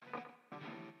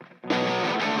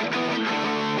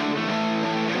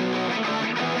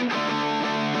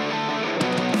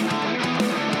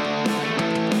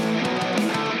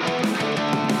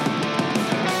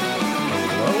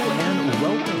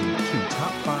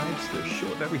Fives, the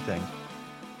show of everything.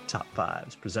 Top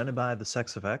Fives, presented by the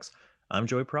Sex Effects. I'm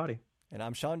Joey Prati. And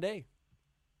I'm Sean Day.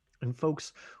 And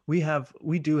folks, we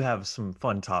do have some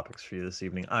fun topics for you this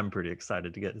evening. I'm pretty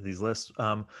excited to get to these lists.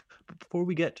 But before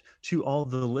we get to all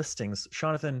the listings,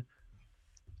 Jonathan,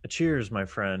 a cheers, my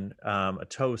friend. A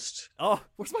toast. Oh,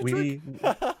 where's my drink? We,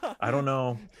 I don't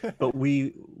know, but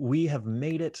we have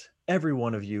made it. Every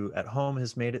one of you at home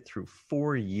has made it through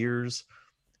 4 years.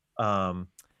 Um,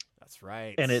 That's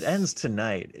right. and it ends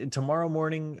tonight. Tomorrow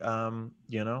morning,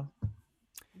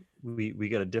 we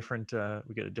get a different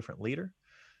leader,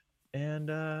 and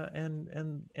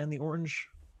the orange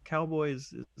cowboy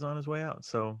is on his way out.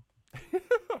 So,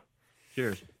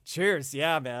 cheers. Cheers.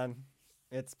 Yeah, man.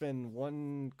 It's been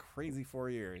one crazy 4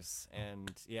 years.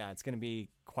 And yeah, it's going to be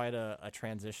quite a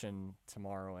transition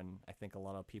tomorrow. And I think a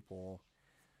lot of people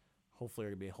hopefully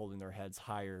are going to be holding their heads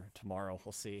higher tomorrow.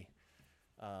 We'll see.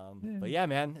 But yeah,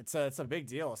 man, it's a big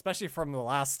deal, especially from the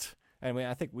last. I mean,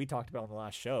 I think we talked about in the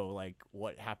last show, like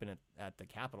what happened at the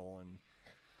Capitol and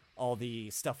all the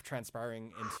stuff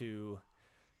transpiring into,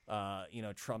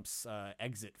 Trump's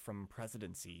exit from the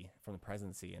presidency,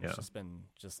 and it's just been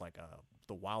like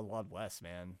the wild, wild west,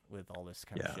 man, with all this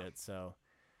kind of shit. So,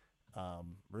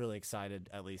 really excited,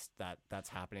 at least that's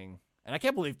happening, and I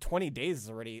can't believe 20 days is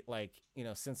already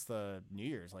since the New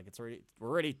Year's, we're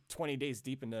already 20 days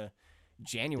deep into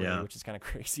January, which is kind of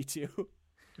crazy too.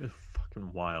 It's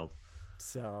fucking wild.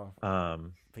 So,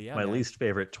 but yeah, my man. least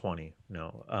favorite 20.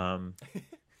 No.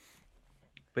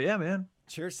 But yeah, man.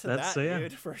 Cheers to that,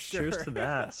 dude, for sure. Cheers to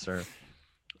that, sir.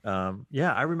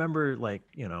 I remember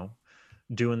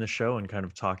doing the show and kind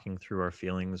of talking through our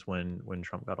feelings when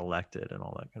Trump got elected and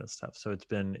all that kind of stuff. So it's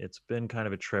been kind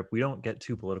of a trip. We don't get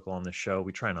too political on this show.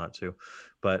 We try not to,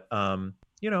 but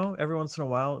every once in a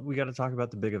while we got to talk about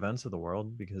the big events of the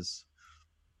world, because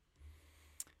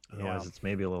otherwise it's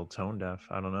maybe a little tone deaf.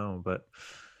 I don't know, but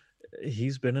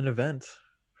he's been an event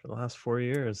for the last 4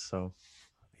 years. So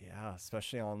yeah,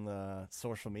 especially on the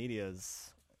social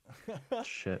medias.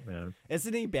 Shit, man.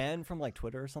 Isn't he banned from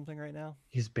Twitter or something right now?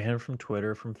 He's banned from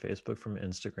Twitter, from Facebook, from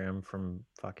Instagram, from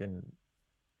fucking.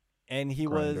 And he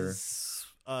Grindr. was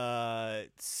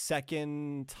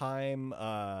second time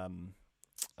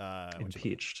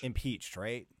impeached,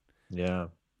 right? Yeah.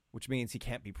 Which means he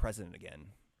can't be president again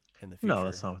in the future. No,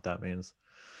 that's not what that means.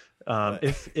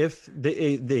 If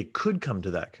they could come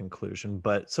to that conclusion,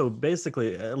 but so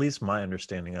basically, at least my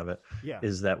understanding of it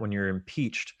is that when you're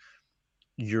impeached,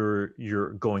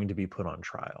 you're going to be put on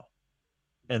trial,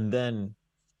 and then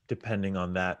depending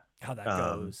on that, how that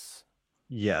goes,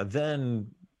 then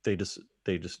they just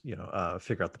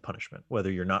figure out the punishment,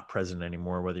 whether you're not president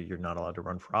anymore, whether you're not allowed to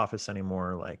run for office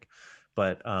anymore,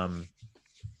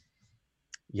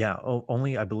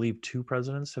 only I believe 2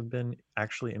 presidents have been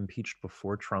actually impeached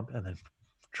before Trump, and then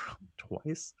Trump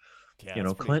twice.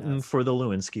 Clinton nuts. for the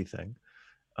Lewinsky thing.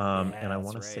 And I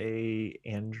want to say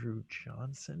Andrew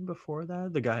Johnson before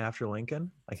that, the guy after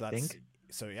Lincoln, I think.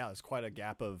 So yeah, it's quite a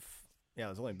gap of,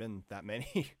 there's only been that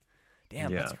many.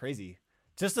 Damn, that's crazy.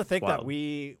 Just to think that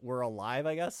we were alive,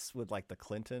 I guess, with the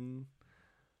Clinton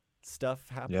stuff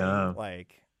happening. Yeah.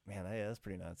 Man, that's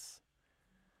pretty nuts.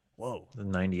 Whoa.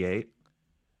 98.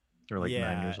 Or 9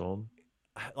 years old.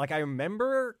 I kind of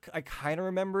remember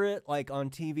it on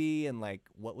TV and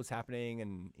what was happening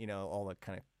and all that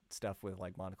kind of stuff with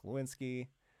Monica Lewinsky,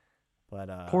 but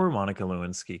poor Monica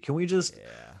Lewinsky. Can we just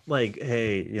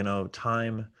hey,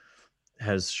 time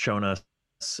has shown us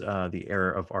the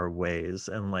error of our ways,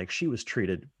 and she was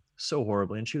treated so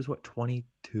horribly, and she was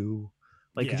 22.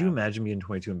 Could you imagine being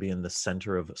 22 and being in the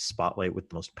center of a spotlight with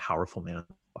the most powerful man in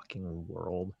the fucking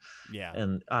world? Yeah.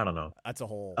 And I don't know. That's a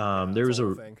whole there was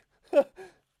a thing.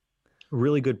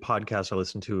 really good podcast I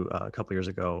listened to a couple years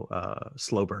ago,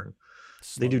 Slow Burn.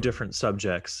 They do different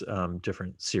subjects,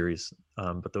 different series.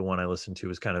 But the one I listened to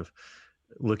was kind of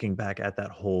looking back at that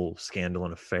whole scandal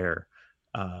and affair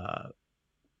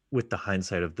with the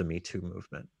hindsight of the Me Too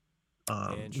movement.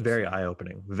 Very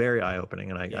eye-opening,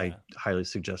 and I highly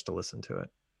suggest to listen to it.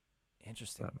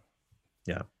 Interesting.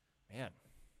 Yeah, man.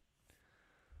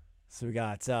 So we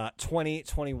got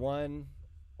 2021.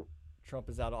 Trump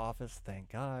is out of office,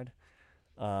 thank God.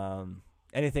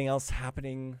 Anything else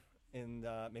happening in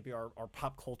maybe our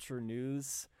pop culture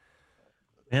news?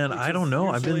 Man, I don't know.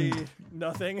 I've been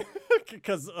nothing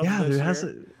because of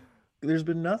there's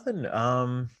been nothing.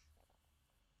 What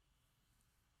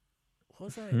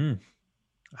was that? You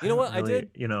know what? Really,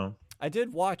 I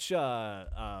did watch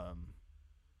WandaVision.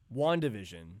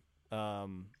 I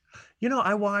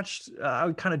watched.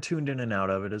 I kind of tuned in and out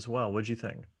of it as well. What'd you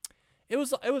think?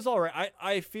 it was all right.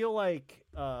 I feel like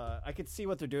I could see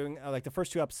what they're doing. Like the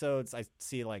first two episodes, I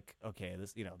see like, okay,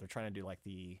 this, they're trying to do like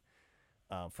the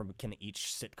from kind of each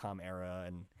sitcom era,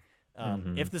 and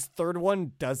Mm-hmm. if this third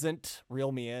one doesn't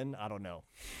reel me in, I don't know.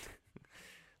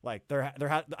 Like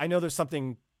I know there's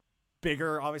something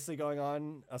bigger obviously going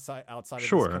on outside of this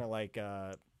Sure. kind of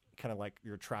like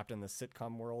you're trapped in the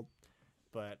sitcom world,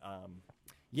 but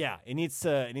yeah, it needs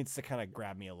to kind of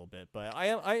grab me a little bit. But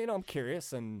I'm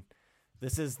curious, and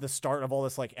this is the start of all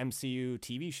this like MCU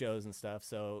TV shows and stuff.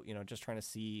 So just trying to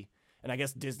see, and I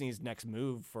guess Disney's next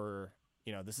move for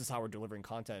this is how we're delivering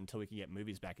content until we can get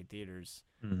movies back in theaters,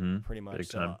 Mm-hmm. pretty much. Big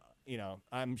So time.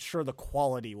 I'm sure the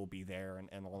quality will be there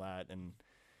and all that, and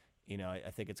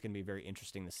I think it's going to be very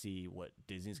interesting to see what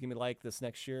Disney's going to be like this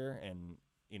next year. And,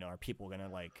 are people going to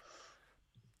like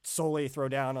solely throw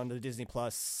down on the Disney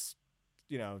Plus,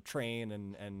 train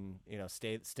and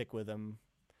stick with them?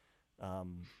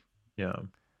 Um, Yeah.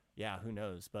 yeah, who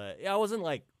knows? But yeah, I wasn't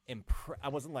like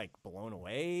blown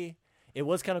away. It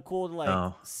was kind of cool to like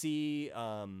Oh, see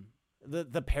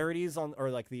the parodies on, or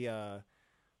like the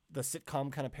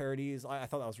sitcom kind of parodies. I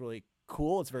thought that was really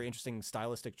cool. It's a very interesting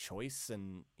stylistic choice,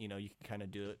 and you can kind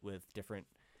of do it with different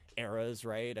eras,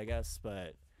 right? I guess,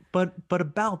 but but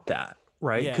about that,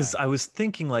 right? yeah, Because I was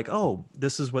thinking like, oh,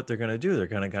 this is what they're gonna do. They're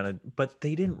gonna kind of, but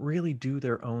they didn't really do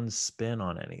their own spin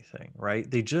on anything,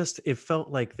 right? They just, it felt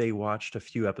like they watched a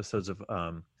few episodes of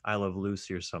I Love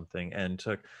Lucy or something and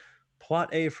took plot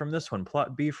A from this one,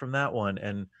 plot B from that one,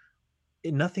 and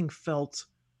nothing felt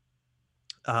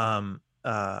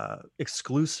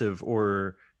exclusive,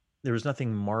 or there was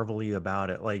nothing marvelly about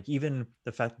it. Like even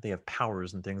the fact that they have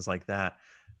powers and things like that,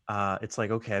 it's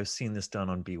like, okay, I've seen this done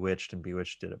on Bewitched and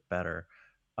Bewitched did it better,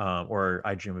 or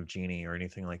I Dream of Jeannie or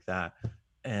anything like that.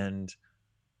 And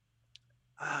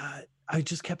I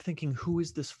just kept thinking, who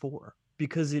is this for?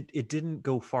 Because it didn't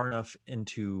go far enough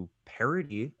into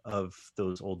parody of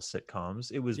those old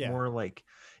sitcoms. It was yeah, more like,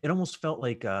 it almost felt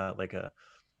like a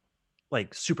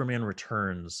like Superman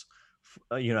Returns.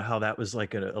 How that was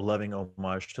like a loving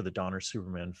homage to the Donner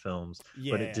Superman films,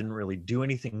 but it yeah. didn't really do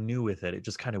anything new with it. It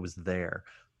just kind of was there.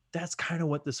 That's kind of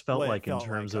what this felt What it like in felt like,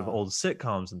 terms of old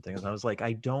sitcoms and things. I was like,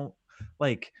 I don't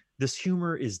like, this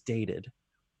humor is dated.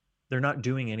 They're not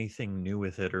doing anything new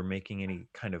with it or making any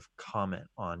kind of comment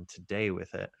on today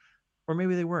with it. Or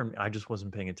maybe they were. I just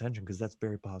wasn't paying attention, because that's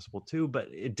very possible too. But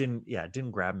it didn't. Yeah, it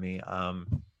didn't grab me.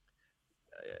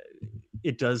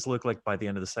 It does look like by the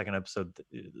end of the second episode,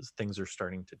 things are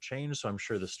starting to change. So I'm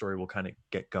sure the story will kind of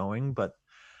get going. But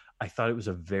I thought it was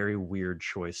a very weird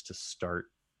choice to start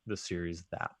the series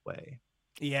that way.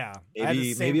 yeah. I had the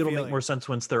Maybe same it'll make feeling. more sense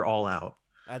once they're all out.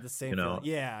 I had the You same feeling. know,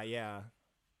 Yeah, yeah,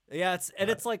 yeah. uh,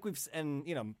 It's like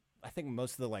I think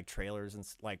most of the like trailers and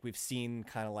like we've seen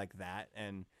kind of like that,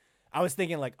 and I was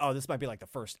thinking like, oh, this might be like the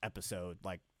first episode.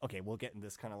 Like, okay, we'll get in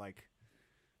this kind of like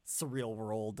surreal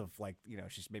world of like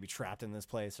she's maybe trapped in this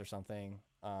place or something.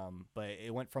 But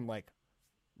it went from like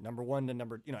number one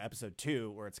to episode two,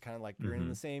 where it's kind of like you're in mm-hmm.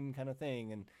 the same kind of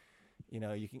thing, and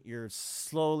you're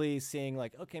slowly seeing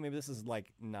like, okay, maybe this is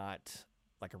like not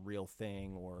like a real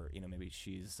thing, or maybe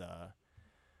she's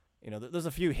there's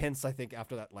a few hints I think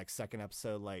after that like second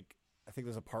episode. Like I think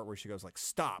there's a part where she goes like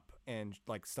stop, and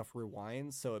like stuff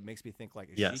rewinds, so it makes me think like,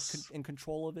 is Yes, she in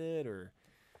control of it, or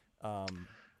um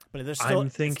but there's I'm still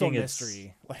thinking it's.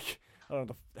 mystery. Like I don't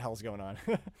know what the hell's going on.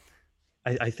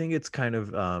 I think it's kind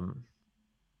of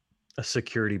a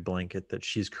security blanket that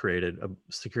she's created, a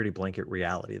security blanket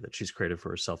reality that she's created for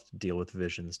herself to deal with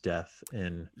Vision's death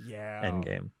in Yeah,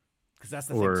 Endgame, because that's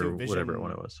the thing too. or whatever one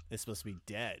Vision it was. is supposed to be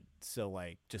dead, so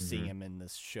like just seeing Hmm. him in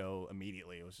this show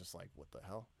immediately, it was just like, what the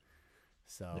hell.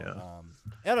 So Yeah.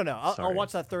 I don't know. I'll Sorry,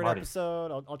 watch that third Marty.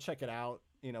 episode. I'll check it out.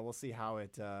 We'll see how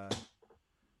it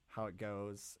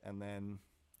goes, and then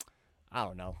I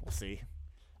don't know. We'll see.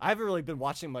 I haven't really been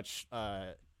watching much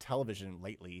television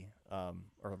lately,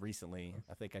 or recently.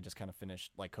 I think I just kind of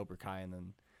finished like Cobra Kai, and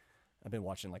then I've been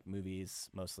watching like movies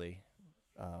mostly.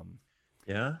 Um,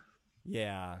 Yeah.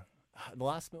 yeah,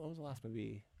 what was the last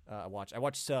movie I watched? I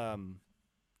watched so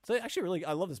actually really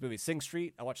I love this movie, Sing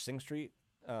Street. I watched Sing Street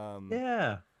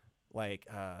Yeah. like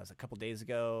it was a couple days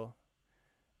ago,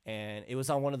 and it was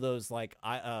on one of those like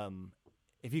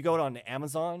if you go on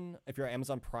Amazon, if you're an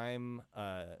Amazon Prime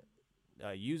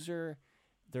user,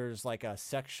 there's like a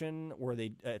section where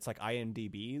it's like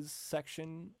IMDb's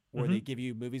section where Hmm. they give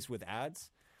you movies with ads,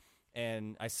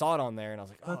 and I saw it on there, and I was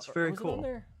like, oh, That's very was it on cool.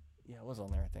 there? Yeah, it was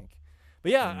on there, I think.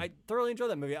 But yeah, Mm. I thoroughly enjoyed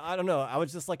that movie. I don't know, I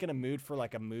was just like in a mood for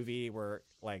like a movie where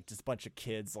like just a bunch of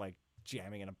kids like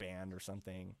jamming in a band or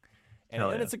something, and, Hell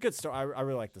and yeah. it's a good story. I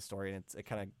really like the story, and it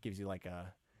kind of gives you like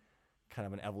a kind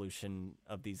of an evolution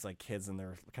of these like kids and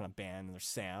their kind of band and their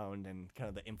sound and kind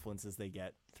of the influences they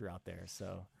get throughout there.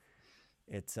 So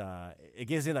it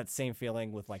gives you that same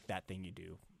feeling with like That Thing You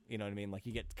Do. You know what I mean? Like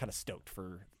you get kind of stoked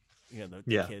for,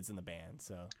 the kids in the band.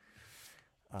 So,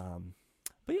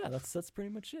 but yeah, that's pretty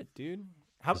much it, dude.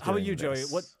 How about you, Joey?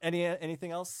 What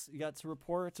anything else you got to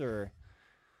report or?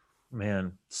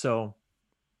 Man, so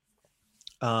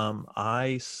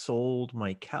I sold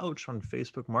my couch on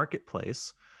Facebook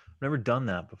Marketplace. I've never done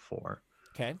that before.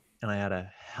 Okay. And I had a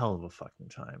hell of a fucking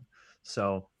time.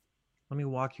 So let me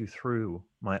walk you through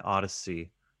my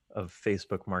odyssey of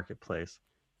Facebook Marketplace.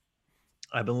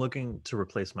 I've been looking to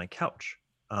replace my couch.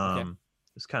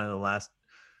 It's kind of the last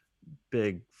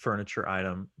big furniture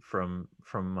item from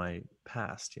my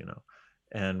past,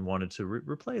 and wanted to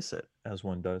replace it as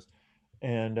one does.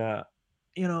 And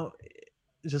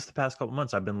just the past couple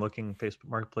months, I've been looking Facebook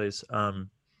Marketplace. And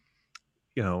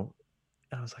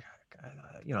I was like,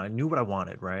 I knew what I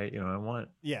wanted, right?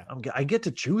 I get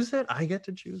to choose it. I get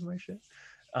to choose my shit.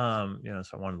 So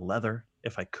I wanted leather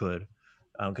if I could,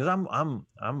 because I'm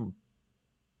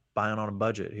buying on a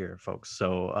budget here, folks.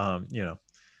 So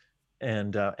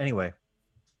anyway,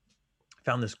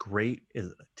 found this great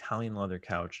Italian leather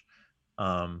couch.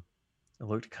 It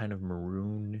looked kind of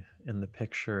maroon in the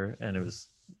picture, and it was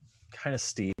kind of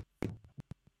steep. I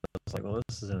was like, well,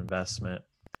 this is an investment.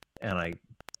 And I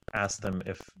asked them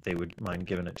if they would mind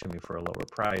giving it to me for a lower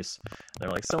price. They're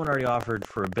like, someone already offered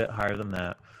for a bit higher than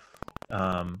that.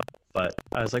 But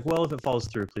I was like, well, if it falls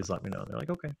through, please let me know. They're like,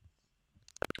 okay.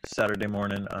 Saturday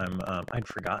morning, I'd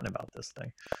forgotten about this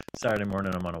thing. Saturday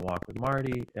morning, I'm on a walk with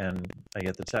Marty, and I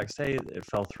get the text, hey, it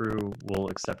fell through. We'll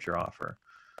accept your offer.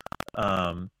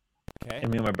 Okay.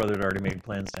 And me and my brother had already made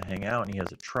plans to hang out, and he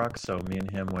has a truck, so me and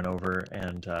him went over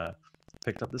and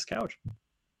picked up this couch.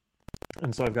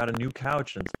 And so I've got a new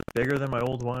couch, and it's bigger than my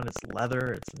old one. It's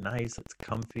leather, it's nice, it's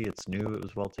comfy, it's new, it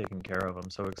was well taken care of. I'm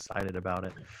so excited about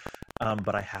it.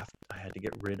 But I had to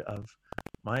get rid of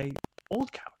my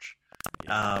old couch.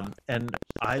 And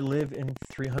I live in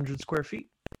 300 square feet.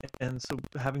 And so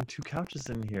having two couches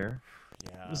in here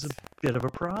was a bit of a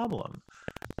problem.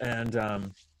 And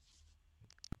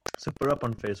so put it up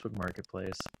on Facebook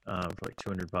Marketplace for like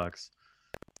 $200.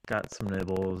 Got some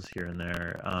nibbles here and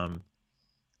there.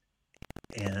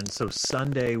 And so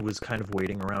Sunday was kind of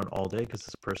waiting around all day because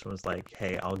this person was like,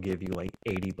 hey, I'll give you like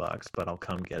 $80, but I'll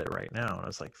come get it right now. And I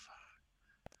was like, fuck.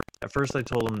 At first I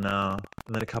told him no,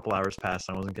 and then a couple hours passed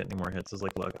and I wasn't getting any more hits. I was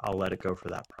like, look, I'll let it go for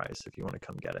that price if you want to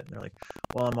come get it. And they're like,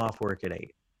 well, I'm off work at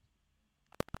 8.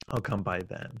 I'll come by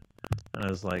then. And I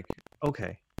was like,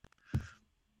 okay.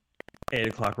 8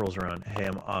 o'clock rolls around. Hey,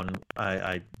 I'm on.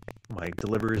 My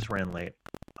deliveries ran late.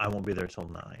 I won't be there till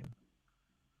 9.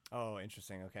 Oh,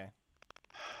 interesting. Okay.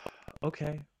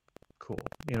 Okay, cool.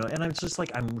 And I'm just like,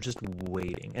 I'm just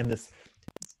waiting, and this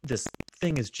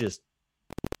thing is just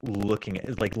looking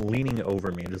at, like leaning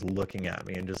over me and just looking at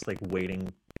me and just like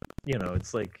waiting.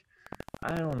 It's like,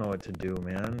 I don't know what to do,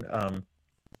 man.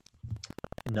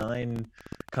 9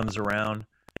 comes around,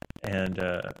 and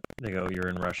they go, you're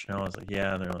in rush now. I was like,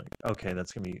 yeah. And they're like, okay,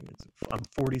 I'm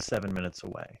 47 minutes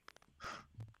away.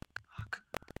 Fuck.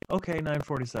 Okay,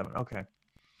 9:47. Okay.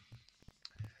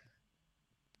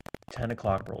 10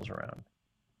 o'clock rolls around,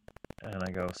 and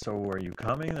I go, so are you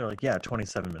coming? They're like, yeah,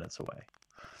 27 minutes away.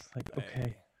 It's like,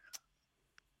 okay.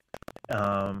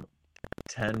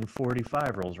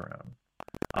 10:45 rolls around.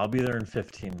 I'll be there in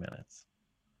 15 minutes.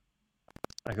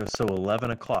 I go, so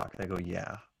 11 o'clock. They go,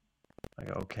 yeah. I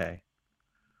go, okay.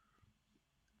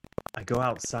 I go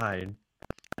outside,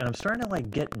 and I'm starting to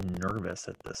like get nervous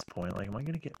at this point. Like, am I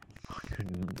gonna get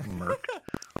fucking murked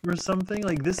or something?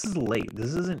 Like, this is late.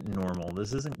 This isn't normal.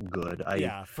 This isn't good.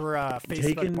 For a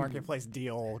Facebook Marketplace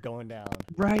deal going down.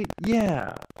 Right?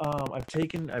 Yeah. I've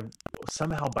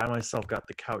somehow by myself got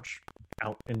the couch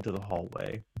out into the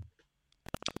hallway.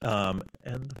 And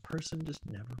the person just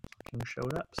never fucking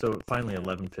showed up. So finally,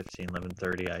 11:15,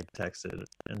 11:30, I texted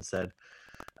and said,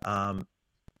 I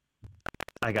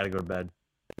got to go to bed.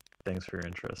 Thanks for your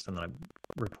interest. And then I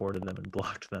reported them and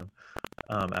blocked them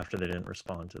after they didn't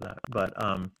respond to that. But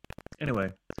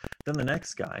anyway, then the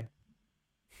next guy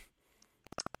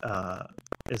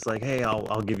is like, hey,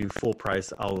 I'll give you full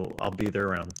price. I'll be there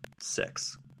around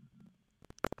 6.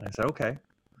 And I said, okay.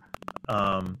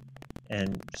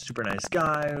 And super nice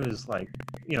guy was like,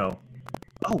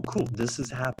 oh, cool, this is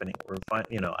happening. We're fine.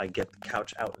 I get the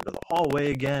couch out into the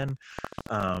hallway again.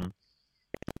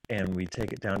 And we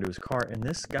take it down to his car. And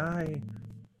this guy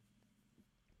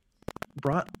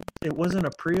it wasn't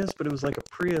a Prius, but it was like a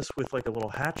Prius with like a little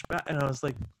hatchback. And I was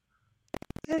like,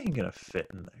 that ain't gonna fit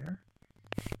in there.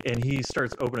 And he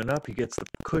starts opening up. He gets the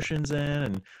cushions in,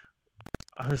 and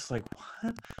I was like,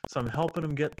 what? So I'm helping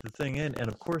him get the thing in, and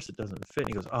of course it doesn't fit. And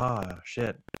he goes, ah,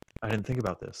 shit, I didn't think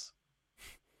about this.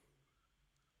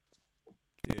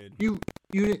 Dude,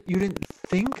 you didn't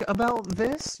think about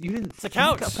this? You didn't it's a think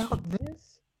couch about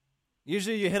this?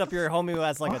 Usually you hit up your homie who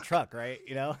has like a truck, right?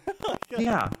 You know?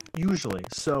 Yeah, usually.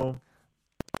 So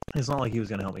it's not like he was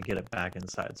going to help me get it back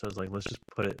inside. So I was like, let's just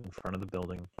put it in front of the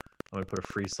building. I'm going to put a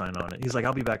free sign on it. He's like,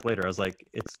 I'll be back later. I was like,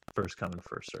 it's first come and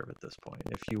first serve at this point.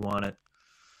 If you want it,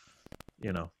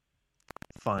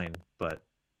 fine. But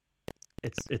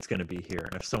it's going to be here.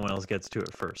 And if someone else gets to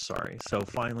it first, sorry. So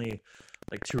finally,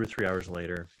 like 2 or 3 hours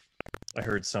later, I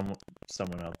heard someone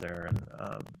out there, and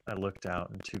I looked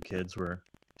out, and two kids, they're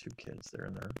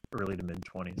in their early to mid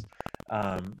 20s,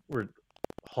 were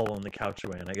hauling the couch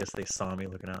away, and I guess they saw me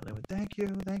looking out, and they went, thank you,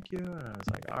 and I was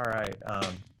like, all right.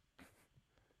 I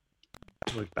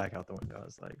looked back out the window. I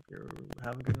was like,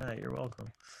 have a good night, you're welcome.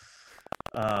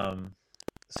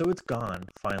 So it's gone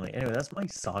finally. Anyway, that's my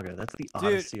saga. That's the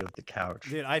odyssey of the couch.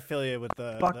 Dude, I feel you with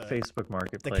the Facebook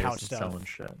Marketplace, the couch and stuff. selling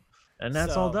shit. And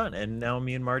that's all done. And now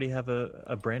me and Marty have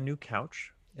a brand new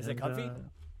couch. Is it comfy?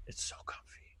 It's so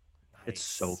comfy. Nice. It's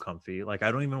so comfy. Like,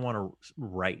 I don't even want to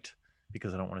write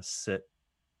because I don't want to sit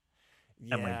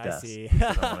at my desk. I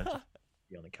want to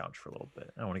be on the couch for a little bit.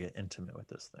 I want to get intimate with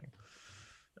this thing.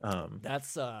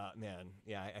 That's man,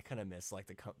 yeah, I kind of miss like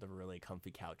the really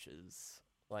comfy couches.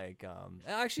 Like,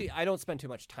 actually, I don't spend too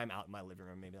much time out in my living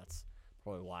room. Maybe that's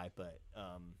probably why. But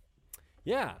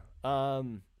yeah,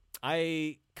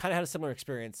 I kind of had a similar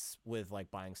experience with like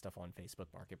buying stuff on Facebook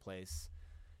Marketplace.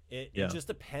 It just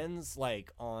depends,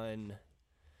 like, on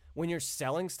when you're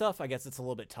selling stuff. I guess it's a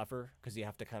little bit tougher because you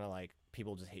have to kind of like,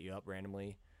 people just hit you up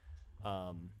randomly.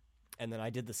 And then I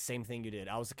did the same thing you did.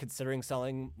 I was considering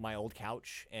selling my old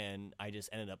couch, and I just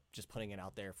ended up just putting it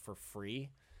out there for free.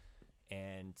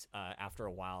 And after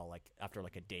a while, like after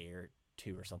like a day or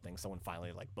two or something, someone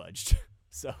finally like budged.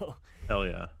 So hell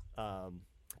yeah.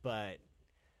 But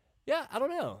yeah, I don't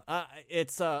know.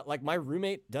 It's like my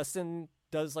roommate Dustin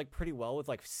does like pretty well with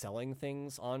like selling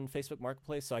things on Facebook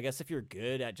Marketplace. So I guess if you're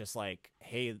good at just like,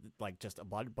 hey, like just a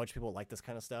bunch of people like this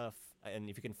kind of stuff, and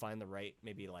if you can find the right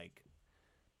maybe like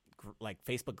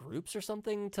Facebook groups or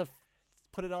something to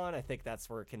put it on, I think that's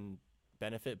where it can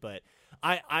benefit. But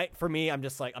for me, I'm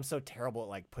just like, I'm so terrible at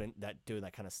like doing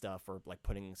that kind of stuff, or like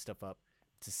putting stuff up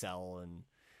to sell and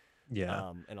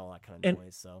and all that kind of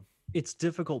noise. So it's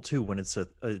difficult too when it's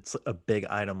a big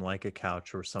item like a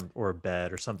couch or a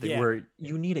bed or something where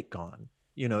you need it gone.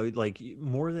 You know, like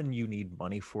more than you need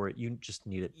money for it, you just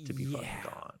need it to be fucking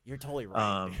gone. You're totally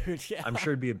right. Dude. Yeah. I'm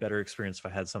sure it'd be a better experience if I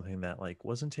had something that like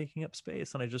wasn't taking up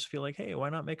space, and I just feel like, hey, why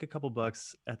not make a couple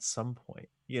bucks at some point?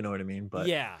 You know what I mean? But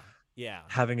yeah.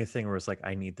 Having a thing where it's like,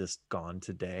 I need this gone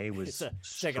today was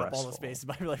taking up all the space in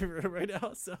my living room right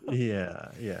now. So yeah.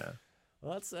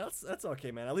 Well, that's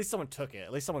okay, man. At least someone took it.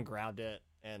 At least someone grabbed it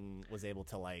and was able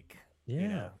to like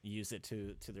use it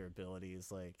to their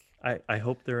abilities. Like I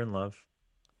hope they're in love.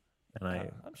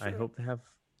 And sure. I hope they have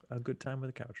a good time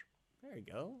with the couch. There you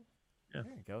go. Yeah.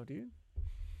 There you go, dude.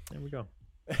 There we go.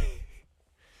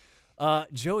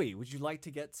 Joey, would you like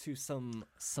to get to some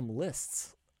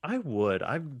lists? I would.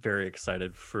 I'm very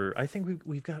excited I think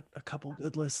we've got a couple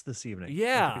good lists this evening.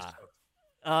 Yeah.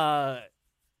 I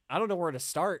don't know where to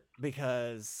start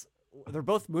because they're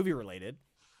both movie related,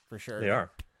 for sure. They are.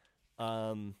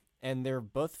 And they're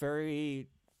both very,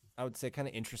 I would say, kind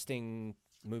of interesting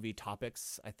movie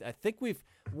topics. I think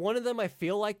one of them I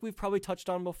feel like we've probably touched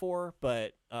on before,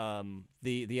 but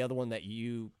the other one that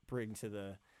you bring to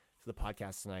the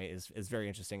podcast tonight is very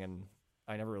interesting, and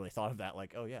I never really thought of that.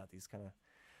 Like, oh yeah, these kind of.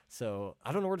 So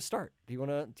I don't know where to start. Do you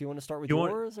want to start with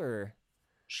yours or?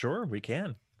 Sure, we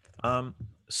can.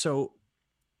 So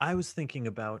I was thinking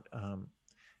about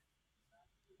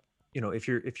if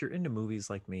you're into movies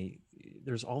like me,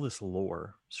 there's all this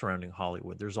lore surrounding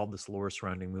Hollywood. There's all this lore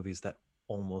surrounding movies that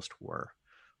almost were,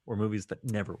 or movies that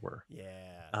never were.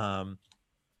 Yeah.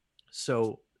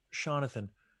 So Jonathan,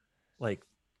 like,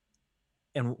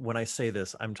 and when I say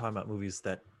this, I'm talking about movies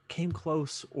that came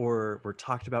close or were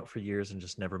talked about for years and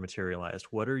just never materialized.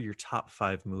 What are your top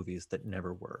 5 movies that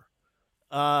never were?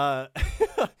 I'm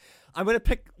going to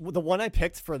pick the one I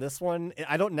picked for this one.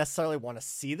 I don't necessarily want to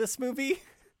see this movie,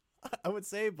 I would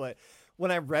say, but when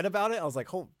I read about it, I was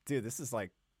like, oh, dude, this is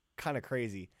like kind of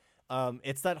crazy.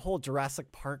 It's that whole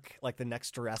Jurassic Park, like the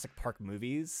next Jurassic Park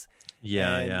movies.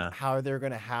 Yeah. How they're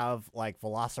going to have like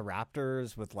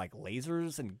velociraptors with like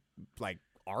lasers and like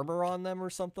armor on them or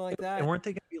something like that. And weren't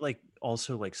they going to be like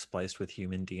also like spliced with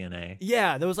human DNA?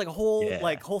 Yeah, there was like a whole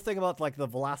Yeah. whole thing about like the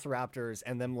Velociraptors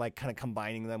and them like kind of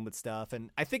combining them with stuff. And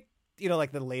I think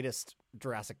like the latest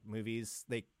Jurassic movies,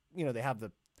 they they have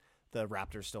the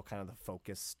raptors still kind of the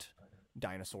focused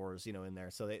dinosaurs in there.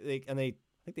 So they I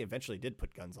think they eventually did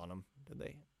put guns on them, did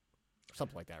they?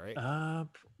 Something like that, right?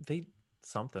 They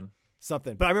something.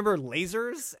 Something. But I remember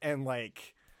lasers and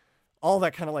like all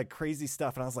that kind of like crazy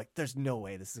stuff, and I was like, "There's no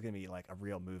way this is gonna be like a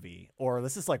real movie, or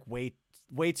this is like way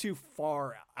too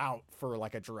far out for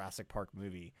like a Jurassic Park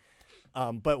movie."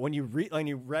 But when you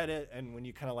read it and when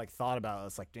you kind of like thought about it,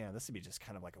 it's like, damn, this would be just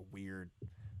kind of like a weird,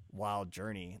 wild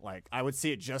journey. Like I would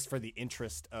see it just for the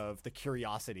interest of the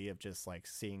curiosity of just like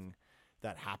seeing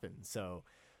that happen. So,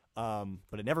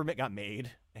 but it never got made,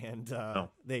 and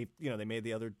they they made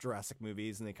the other Jurassic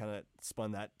movies and they kind of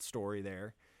spun that story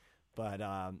there. But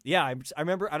yeah, I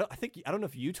remember. I don't know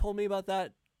if you told me about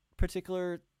that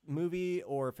particular movie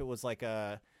or if it was like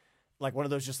one of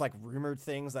those just like rumored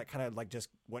things that kind of like just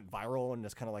went viral and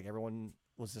just kind of like everyone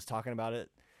was just talking about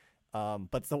it. But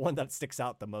it's the one that sticks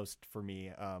out the most for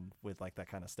me with like that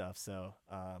kind of stuff. So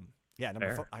yeah,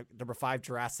 number 5,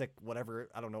 Jurassic, whatever.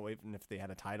 I don't know even if they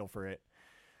had a title for it.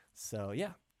 So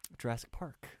yeah, Jurassic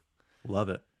Park. Love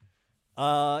it.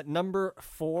 Number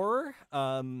 4,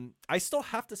 I still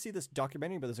have to see this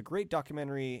documentary, but there's a great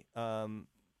documentary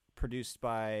produced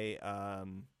by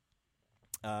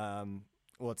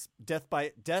it's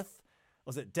Death.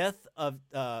 Was it Death of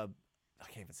I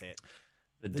can't even say it.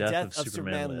 The Death of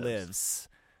Superman Lives.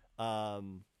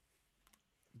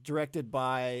 Directed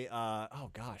by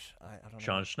oh gosh, I don't know.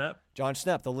 Jon Schnepp. Jon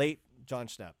Schnepp, the late Jon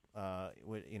Schnepp.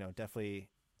 Definitely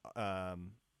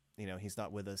he's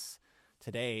not with us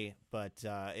today, but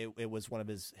it was one of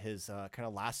his kind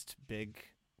of last big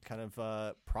kind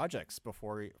of projects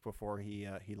before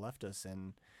he left us,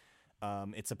 and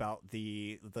it's about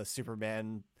the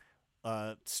Superman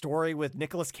story with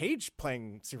Nicolas Cage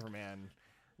playing Superman,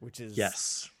 which is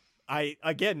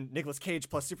Nicolas Cage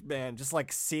plus Superman, just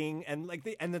like seeing and like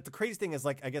the crazy thing is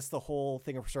like I guess the whole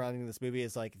thing surrounding this movie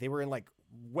is like they were in like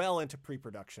well into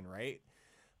pre-production, right?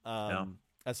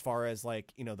 As far as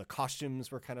like the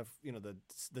costumes were kind of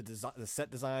the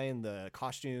set design, the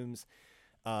costumes,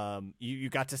 you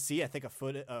got to see I think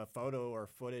a photo or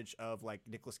footage of like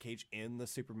Nicolas Cage in the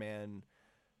Superman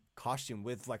costume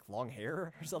with like long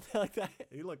hair or something like that.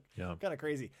 He looked kind of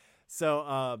crazy. So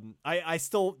I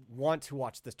still want to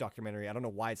watch this documentary. I don't know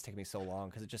why it's taking me so long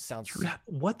because it just sounds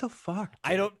what the fuck,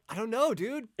 dude? I don't know,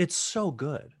 dude. It's so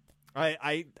good.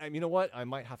 I you know what, I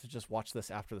might have to just watch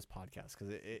this after this podcast because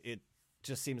it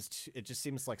just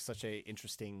seems like such a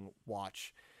interesting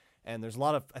watch, and there's a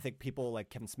lot of I think people like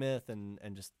Kevin Smith and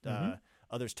just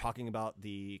others talking about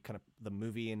the kind of the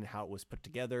movie and how it was put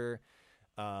together,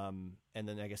 and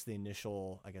then I guess the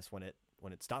initial when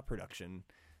it stopped production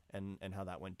and how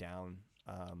that went down.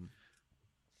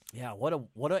 Yeah,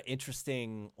 what a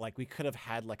interesting, like we could have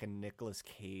had like a Nicolas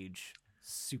Cage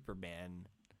Superman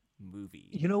movie.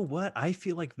 You know what? I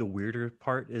feel like the weirder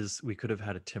part is we could have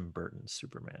had a Tim Burton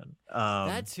Superman.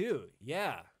 That too,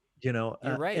 yeah. You're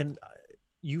right. And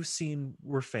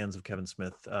we're fans of Kevin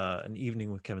Smith. An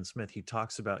Evening with Kevin Smith. He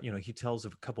talks about, he tells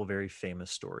of a couple very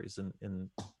famous stories in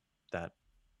that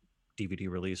DVD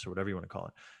release or whatever you want to call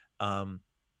it.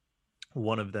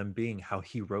 One of them being how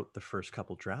he wrote the first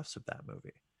couple drafts of that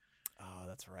movie. Oh,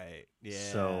 that's right.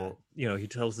 Yeah. So, he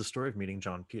tells the story of meeting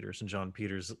John Peters, and John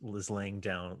Peters is laying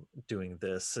down doing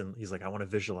this. And he's like, I want to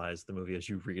visualize the movie as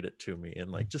you read it to me,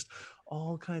 and like just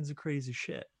all kinds of crazy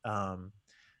shit. And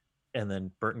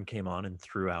then Burton came on and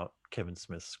threw out Kevin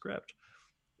Smith's script.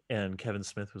 And Kevin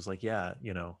Smith was like, yeah,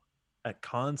 at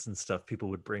cons and stuff, people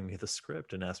would bring me the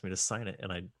script and ask me to sign it.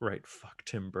 And I'd write, fuck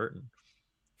Tim Burton.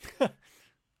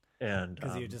 And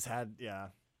because he just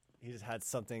had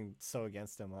something so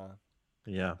against him, huh?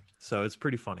 Yeah, so it's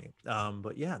pretty funny.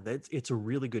 But yeah, it's a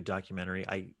really good documentary.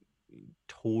 I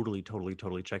totally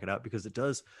check it out because it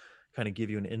does kind of give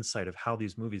you an insight of how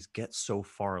these movies get so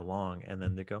far along and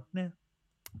then they go, nah.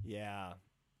 Yeah,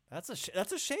 that's a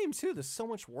shame too. There's so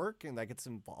much work and that gets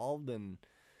involved, and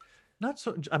not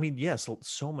so. I mean, yes,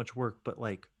 so much work, but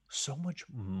like so much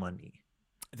money.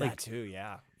 That like, too,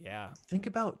 yeah. Think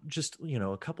about just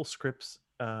a couple scripts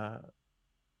on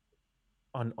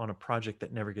a project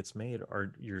that never gets made,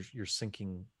 or you're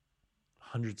sinking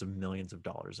hundreds of millions of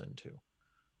dollars into.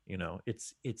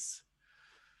 It's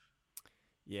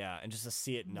yeah, and just to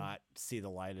see it not see the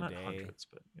light of day, not hundreds,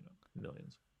 but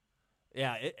millions.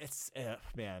 Yeah, it's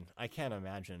man, I can't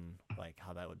imagine like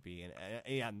how that would be, and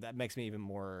yeah, that makes me even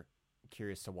more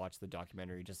curious to watch the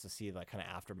documentary just to see like kind of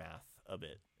aftermath of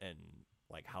it and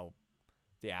like how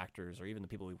the actors or even the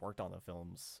people who worked on the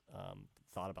films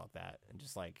thought about that, and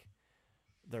just like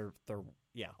they're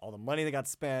yeah, all the money that got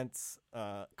spent,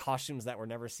 costumes that were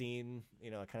never seen,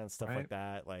 kind of stuff Right. like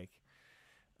that. Like,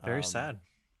 Very sad.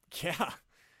 yeah,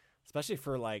 especially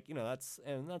for like, that's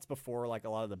before like a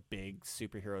lot of the big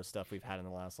superhero stuff we've had in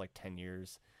the last like 10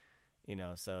 years,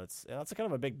 so that's kind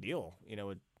of a big deal,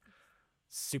 with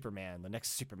Superman, the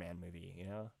next Superman movie.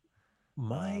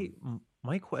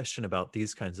 My question about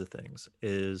these kinds of things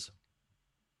is,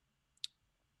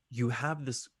 you have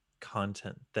this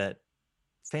content that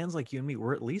fans like you and me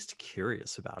were at least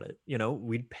curious about it.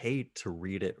 We'd pay to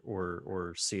read it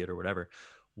or see it or whatever.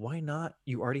 Why not?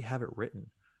 You already have it written.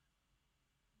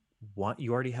 Why,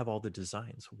 you already have all the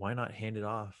designs. Why not hand it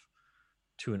off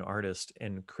to an artist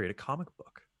and create a comic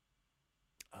book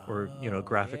or a Oh,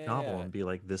 graphic novel yeah. and be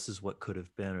like, this is what could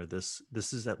have been, or this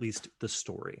is at least the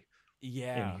story, and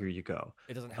Yeah. here you go.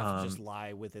 It doesn't have to just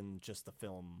lie within just the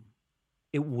film,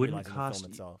 It wouldn't utilizing the film cost.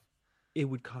 itself. It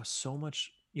would cost so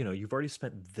much. You've already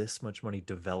spent this much money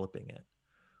developing it.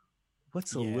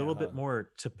 What's a Yeah, little huh? bit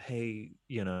more to pay,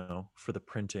 for the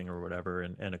printing or whatever,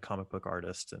 and a comic book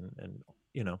artist, and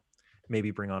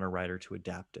maybe bring on a writer to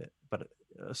adapt it. But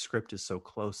a script is so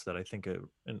close that I think a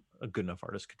good enough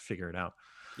artist could figure it out.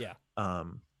 Yeah.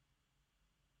 um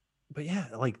but yeah,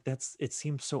 like, it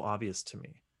seems so obvious to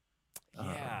me.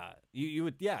 Yeah. You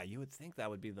would think that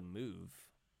would be the move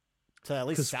to at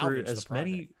least Because for salvage the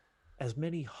project. as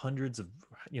many hundreds of,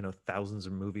 thousands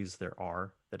of movies there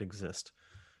are that exist,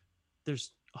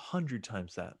 there's 100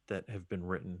 times that have been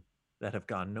written that have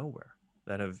gone nowhere,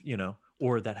 that have,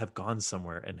 or that have gone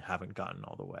somewhere and haven't gotten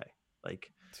all the way.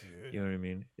 Like, Dude, you know what I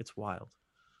mean? It's wild.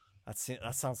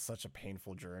 that sounds such a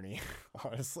painful journey,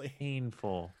 honestly.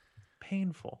 Painful.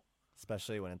 Painful.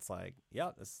 Especially when it's like,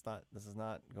 yeah, this is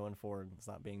not going forward. It's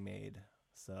not being made.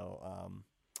 So,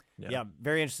 Yeah. yeah,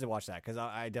 very interested to watch that because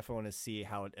I definitely want to see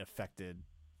how it affected.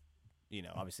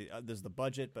 Obviously there's the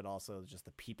budget, but also just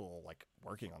the people like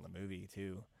working on the movie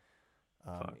too.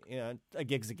 A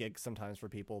gig's a gig sometimes for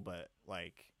people, but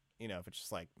like, if it's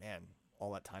just like, man,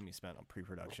 all that time you spent on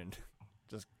pre-production,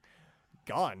 just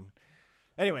gone.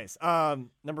 Anyways,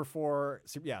 number 4,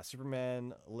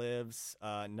 Superman Lives.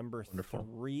 Number Wonderful.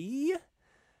 3,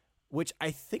 which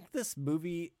I think this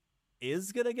movie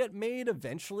is gonna get made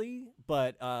eventually,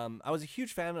 but I was a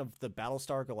huge fan of the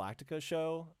Battlestar Galactica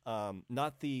show.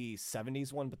 Not the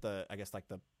 '70s one, but I guess like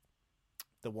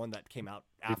the one that came out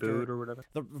after Reboot or whatever.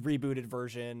 the rebooted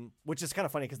version, which is kind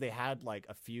of funny because they had like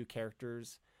a few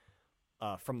characters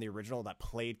from the original that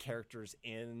played characters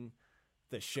in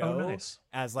the show. Oh, nice.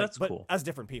 As like, That's but cool. as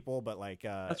different people, but like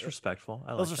That's respectful. I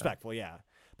it like was that. respectful, yeah.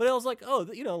 But I was like, oh,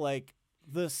 like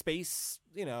the space,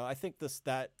 I think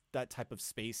that type of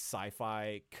space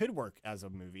sci-fi could work as a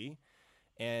movie.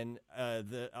 And I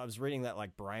was reading that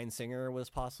like Bryan Singer was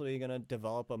possibly going to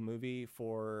develop a movie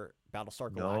for Battlestar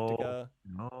Galactica.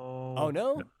 No. Oh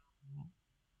no?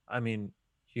 I mean,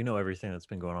 everything that's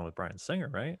been going on with Bryan Singer,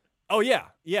 right? Oh yeah,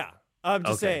 yeah. I'm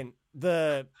just Okay. saying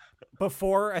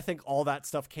before I think all that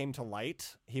stuff came to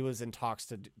light, he was in talks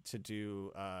to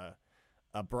do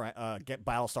get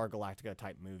Battlestar Galactica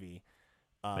type movie.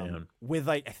 Man. With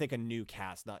like I think a new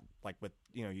cast, not like with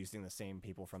using the same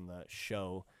people from the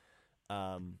show,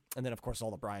 and then of course all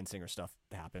the Bryan Singer stuff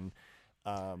happened,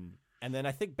 and then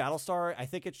I think Battlestar, I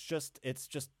think it's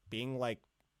just being like,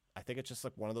 I think it's just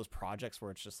like one of those projects where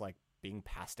it's just like being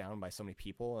passed down by so many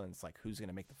people, and it's like who's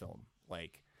gonna make the film,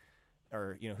 like,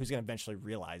 or who's gonna eventually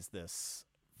realize this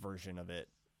version of it,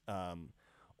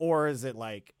 or is it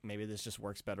like maybe this just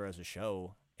works better as a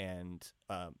show, and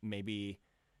maybe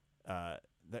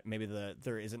that maybe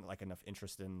there isn't like enough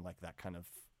interest in like that kind of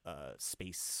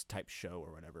space type show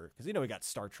or whatever, because we got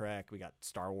Star Trek, we got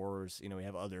Star Wars, we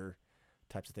have other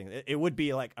types of things. It would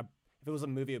be like if it was a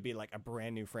movie, it would be like a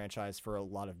brand new franchise for a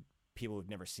lot of people who've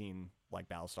never seen like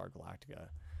Battlestar Galactica.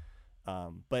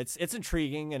 But it's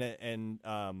intriguing, and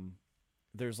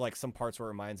there's like some parts where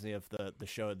it reminds me of the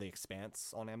show The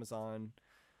Expanse on Amazon.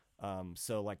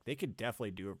 So like they could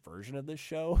definitely do a version of this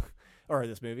show or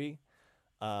this movie.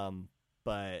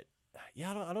 But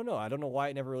yeah, I don't know. I don't know why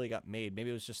it never really got made.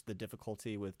 Maybe it was just the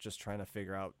difficulty with just trying to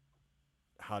figure out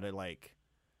how to, like,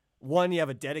 one, you have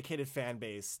a dedicated fan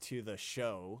base to the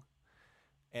show,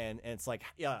 and it's like,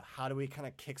 yeah, how do we kind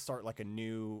of kickstart like a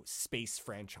new space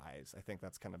franchise? I think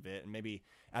that's kind of it. And maybe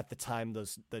at the time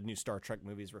the new Star Trek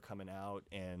movies were coming out,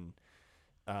 and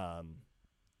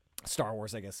Star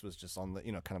Wars, I guess, was just on the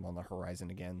kind of on the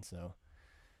horizon again. So,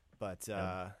 But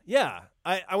yeah,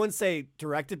 I wouldn't say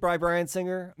directed by Bryan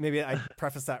Singer. Maybe I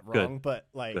preface that wrong, but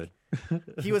like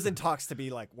he was in talks to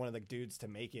be like one of the dudes to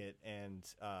make it, and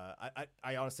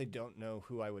I honestly don't know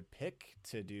who I would pick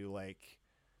to do like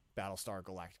Battlestar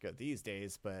Galactica these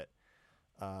days, but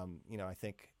you know, I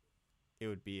think it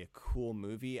would be a cool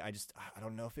movie. I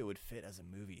don't know if it would fit as a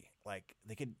movie. Like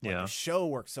they could, like the show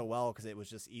worked so well because it was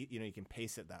just, you know, you can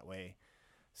pace it that way.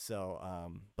 So,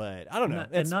 but I don't know.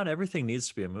 And not everything needs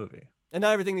to be a movie. And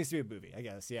not everything needs to be a movie, I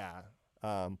guess. Yeah.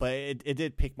 But it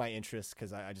did pique my interest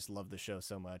because I just love the show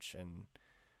so much. And,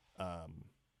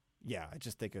 yeah, I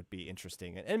just think it'd be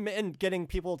interesting and getting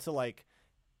people to like,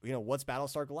 you know, what's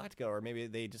Battlestar Galactica, or maybe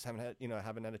they just haven't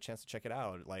had a chance to check it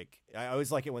out. Like I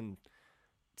always like it when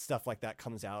stuff like that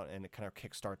comes out and it kind of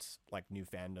kickstarts like new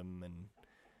fandom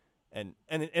and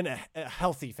a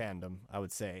healthy fandom, I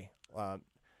would say.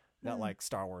 Not like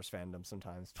Star Wars fandom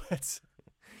sometimes, but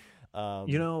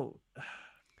you know,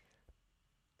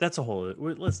 that's a whole.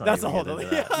 Let's not. That's even a whole. get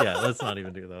into that. Yeah, let's not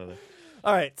even do that.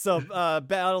 All right, so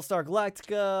Battlestar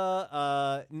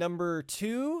Galactica, number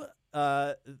 2.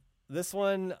 This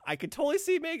one I could totally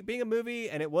see being a movie,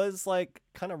 and it was like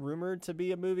kind of rumored to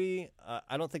be a movie.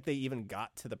 I don't think they even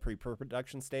got to the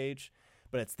pre-production stage,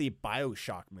 but it's the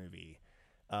BioShock movie,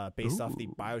 based off the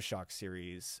BioShock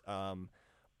series.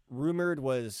 Rumored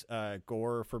was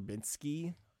Gore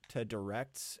Verbinski to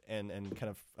direct and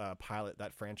kind of pilot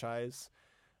that franchise.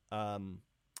 I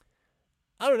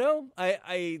don't know.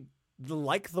 I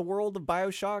like the world of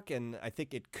BioShock, and I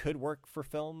think it could work for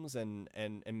films. And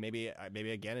maybe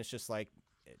again, it's just like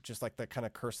the kind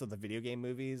of curse of the video game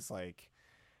movies. Like,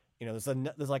 you know,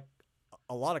 there's like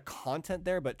a lot of content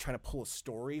there, but trying to pull a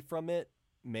story from it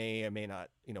may or may not,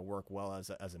 you know, work well as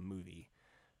a movie.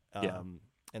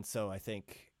 And so I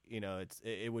think, you know,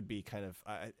 it would be kind of,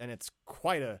 and it's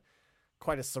quite a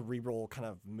cerebral kind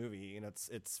of movie, and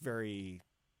it's very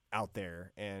out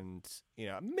there, and you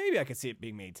know, maybe I could see it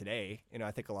being made today. You know,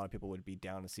 I think a lot of people would be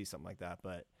down to see something like that,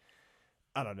 but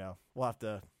I don't know. We'll have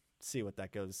to see what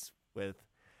that goes with.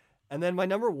 And then my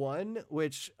number 1,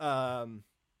 which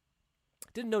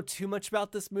didn't know too much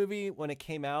about this movie when it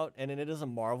came out, and it is a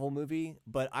Marvel movie,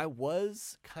 but I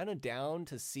was kind of down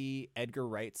to see Edgar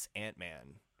Wright's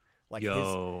Ant-Man. Like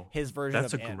his version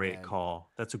of Ant-Man.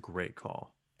 That's a great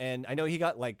call. And I know he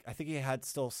got like, I think he had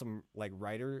still some like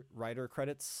writer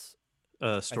credits.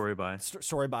 Story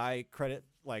by credit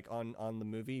like on the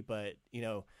movie. But, you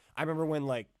know, I remember when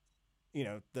like, you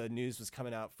know, the news was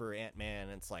coming out for Ant-Man,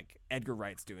 and it's like Edgar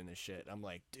Wright's doing this shit. I'm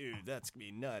like, dude, that's gonna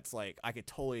be nuts. Like I could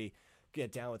totally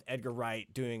get down with Edgar Wright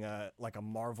doing a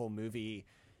Marvel movie.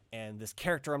 And this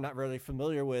character I'm not really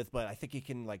familiar with, but I think he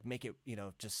can like make it, you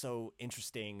know, just so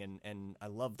interesting. And I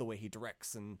love the way he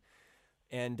directs and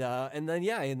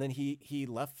then he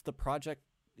left the project,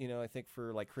 you know, I think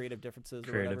for like creative differences.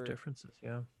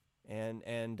 Yeah.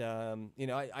 And you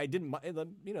know, I didn't,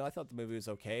 you know, I thought the movie was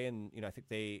okay. And, you know, I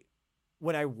think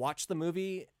when I watched the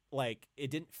movie, like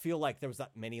it didn't feel like there was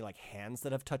that many like hands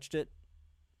that have touched it,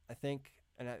 I think.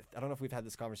 And I don't know if we've had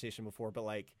this conversation before, but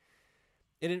like,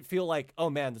 it didn't feel like, oh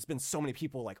man, there's been so many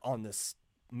people like on this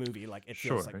movie. Like it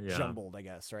feels jumbled, I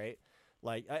guess. Right.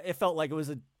 Like it felt like it was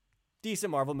a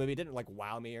decent Marvel movie. It didn't like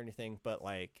wow me or anything, but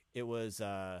like it was,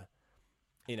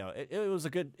 you know, it was a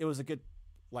good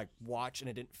like watch. And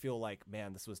it didn't feel like,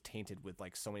 man, this was tainted with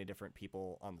like so many different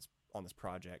people on this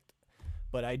project.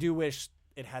 But I do wish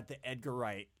it had the Edgar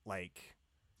Wright, like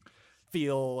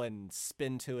feel and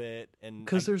spin to it. And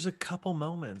because there's a couple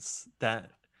moments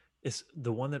that, it's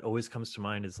the one that always comes to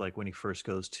mind is like when he first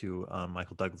goes to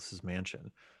Michael Douglas's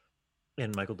mansion,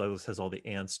 and Michael Douglas has all the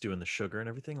ants doing the sugar and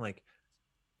everything. Like,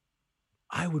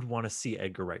 I would want to see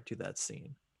Edgar Wright do that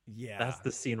scene. Yeah, that's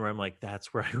the scene where I'm like,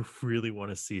 that's where I really want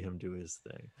to see him do his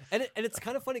thing. And it's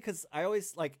kind of funny because I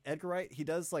always like Edgar Wright. He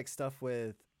does like stuff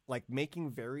with like making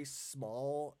very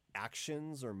small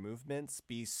actions or movements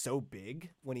be so big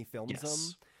when he films them.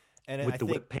 And with the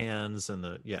whip pans and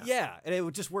the and it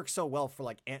would just work so well for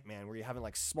like Ant-Man, where you're having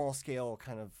like small scale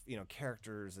kind of, you know,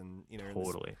 characters and, you know,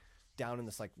 totally down in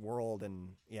this like world. And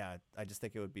yeah, I just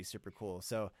think it would be super cool.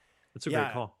 So it's a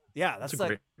great call. Yeah, that's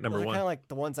like number 1. Kind of like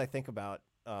the ones I think about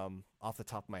off the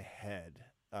top of my head.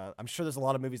 I'm sure there's a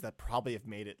lot of movies that probably have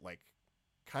made it like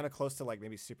kind of close to like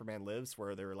maybe Superman Lives,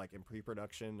 where they're like in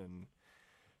pre-production and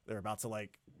they're about to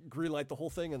like greenlight the whole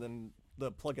thing, and then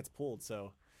the plug gets pulled.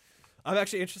 So I'm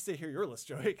actually interested to hear your list,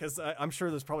 Joey, because I'm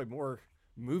sure there's probably more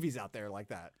movies out there like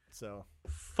that. So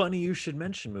funny you should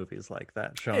mention movies like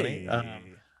that, Shawnee. Hey.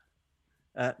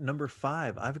 At number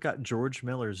 5, I've got George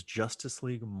Miller's Justice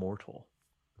League Mortal.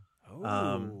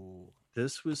 Oh.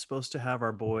 This was supposed to have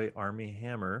our boy Armie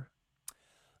Hammer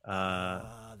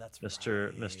That's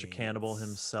Mr. right. Cannibal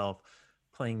himself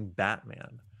playing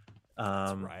Batman.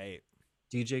 That's right.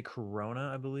 DJ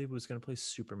Corona, I believe, was going to play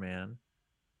Superman.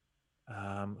 Who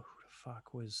the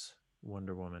fuck was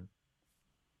Wonder Woman?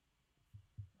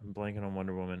 I'm blanking on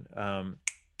Wonder Woman.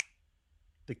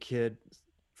 The kid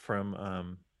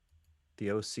from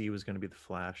the OC was going to be the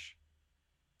Flash.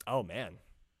 Oh man.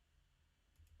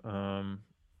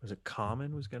 Was it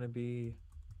Common was going to be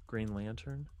Green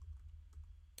Lantern?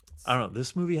 Let's I don't know. see.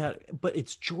 This movie had, but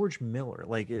it's George Miller.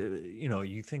 Like, you know,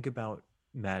 you think about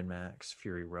Mad Max,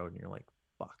 Fury Road, and you're like,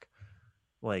 fuck.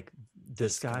 Like,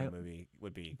 this This kind guy. of movie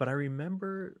would be. But I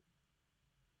remember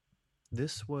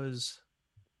this was,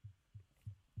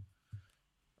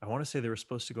 I want to say they were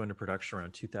supposed to go into production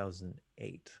around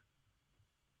 2008.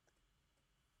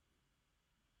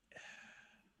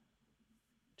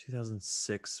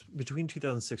 2006, between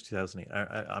 2006 2008.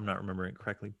 I'm not remembering it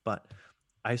correctly, but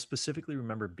I specifically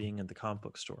remember being at the comic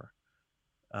book store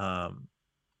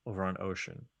over on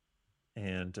Ocean,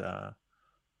 and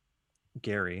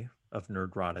Gary of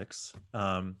Nerdrotics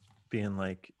being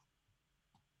like,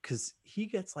 because he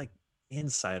gets like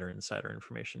insider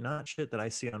information, not shit that I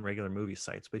see on regular movie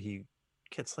sites, but he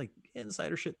gets like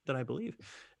insider shit that I believe.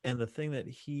 And the thing that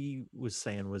he was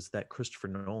saying was that Christopher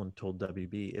Nolan told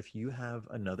WB, if you have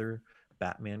another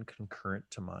Batman concurrent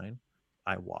to mine,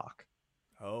 I walk.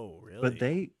 Oh But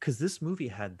really? because this movie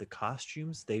had the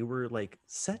costumes, they were like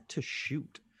set to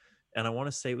shoot. And I want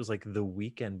to say it was like the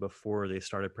weekend before they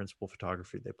started principal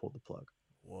photography, they pulled the plug.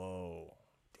 Whoa.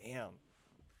 Damn.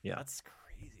 Yeah. That's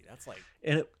crazy. That's like.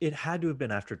 And it had to have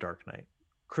been after Dark Knight.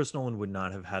 Chris Nolan would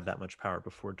not have had that much power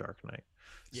before Dark Knight.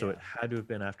 So Yeah. it had to have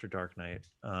been after Dark Knight.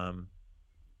 And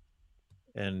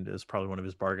it was probably one of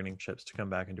his bargaining chips to come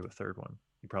back and do a third one.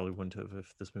 He probably wouldn't have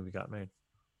if this movie got made.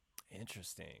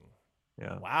 Interesting.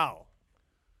 Yeah. Wow.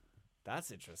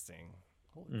 That's interesting.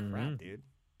 Holy Mm-hmm. crap, dude.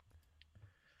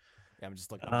 Yeah, I'm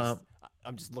just looking. I'm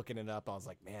just looking it up. I was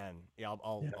like, man, yeah,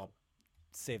 I'll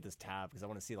save this tab because I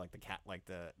want to see like the cat, like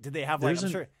the. Did they have like? I'm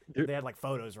sure they had like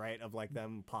photos, right, of like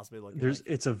them possibly looking. Like,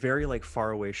 it's a very like far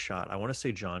away shot. I want to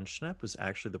say John Schnepp was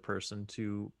actually the person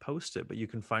to post it, but you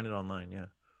can find it online. Yeah.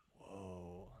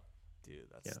 whoa, dude,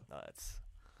 that's nuts.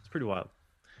 It's pretty wild.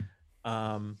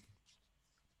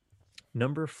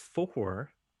 Number 4,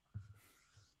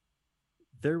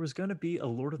 there was going to be a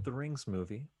Lord of the Rings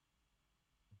movie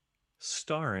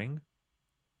starring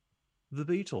the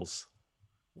Beatles.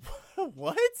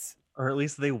 What? Or at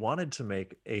least they wanted to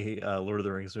make a Lord of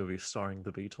the Rings movie starring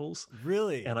the Beatles.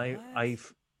 Really? And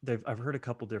I've heard a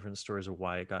couple different stories of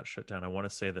why it got shut down. I want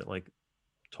to say that like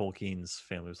Tolkien's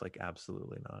family was like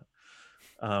absolutely not.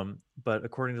 But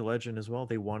according to legend as well,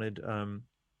 they wanted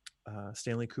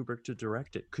Stanley Kubrick to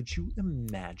direct it. Could you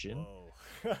imagine?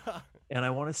 Whoa. And I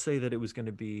want to say that it was going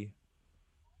to be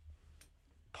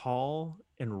Paul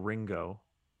and Ringo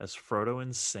as Frodo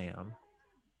and Sam.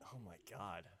 Oh my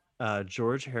god.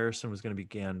 George Harrison was going to be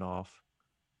Gandalf,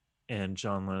 and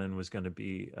John Lennon was going to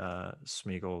be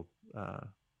Smeagol. Like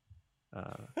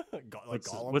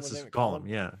what's his Gollum?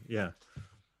 Yeah.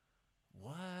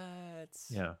 What?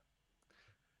 Yeah.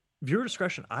 Viewer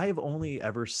discretion. I've only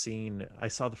ever seen. I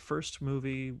saw the first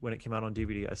movie when it came out on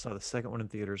DVD. I saw the second one in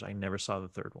theaters. I never saw the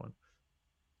third one.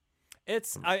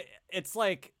 It's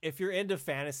like if you're into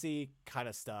fantasy kind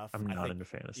of stuff. I'm not into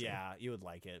fantasy. Yeah, you would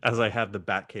like it. As I have the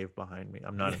Batcave behind me.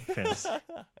 I'm not into fantasy.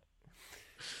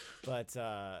 But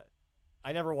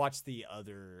I never watched the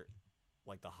other,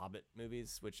 like the Hobbit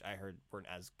movies, which I heard weren't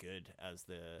as good as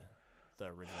the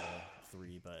original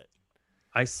 3. But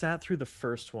I sat through the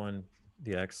first one,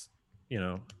 the X,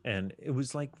 and it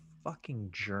was like fucking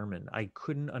German. I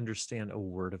couldn't understand a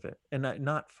word of it. And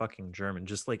not fucking German,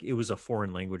 just like it was a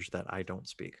foreign language that I don't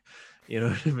speak. You know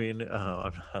what I mean?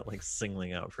 I'm not like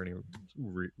singling out for any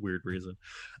weird reason.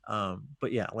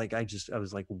 But yeah, like I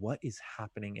was like, what is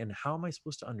happening? And how am I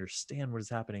supposed to understand what is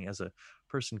happening as a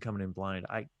person coming in blind?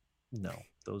 No,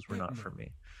 those were not for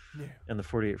me. Yeah. And the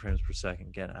 48 frames per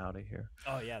second, get out of here.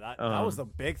 Oh yeah, that was the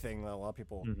big thing that a lot of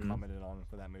people commented on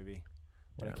for that movie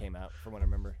when it came out, from what I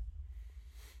remember.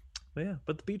 But yeah,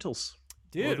 but the Beatles,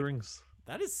 dude, Lord of the Rings.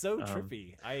 That is so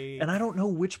trippy. I don't know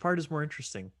which part is more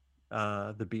interesting,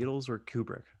 the Beatles or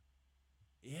Kubrick.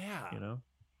 Yeah,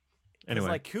 Anyway,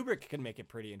 like Kubrick can make it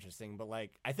pretty interesting, but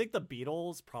like I think the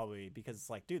Beatles probably, because it's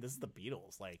like, dude, this is the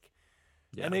Beatles, like,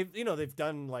 and they've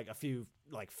done like a few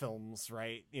like films,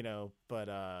 right? But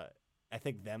I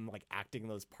think them like acting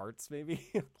those parts maybe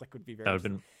like would be very. That would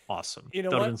have been awesome. You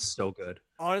know, that would have been so good.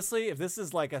 Honestly, if this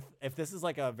is like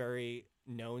a very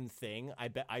known thing, I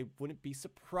bet I wouldn't be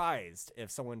surprised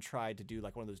if someone tried to do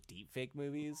like one of those deep fake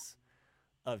movies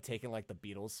of taking like the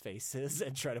Beatles faces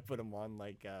and try to put them on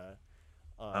like the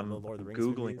I'm Lord of the Rings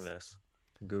googling movies. this.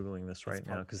 I'm googling this It's right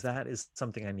now because that is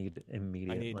something I need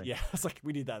immediately. yeah, it's like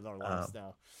we need that in our lives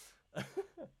now.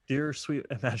 Dear sweet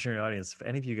imaginary audience, if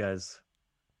any of you guys,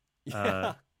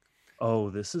 Yeah. oh,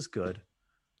 this is good.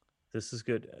 This is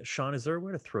good. Sean, is there a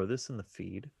way to throw this in the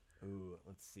feed? Ooh,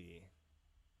 let's see.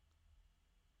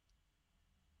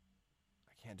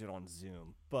 I can't do it on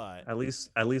Zoom, but At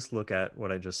least look at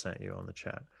what I just sent you on the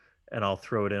chat, and I'll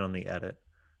throw it in on the edit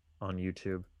on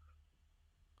YouTube.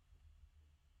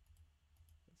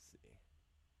 let's see.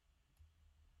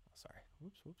 Oh, sorry.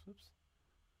 Whoops.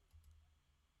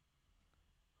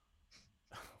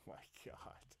 Oh my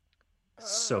god.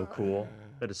 So cool.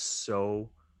 That is so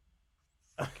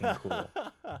fucking cool.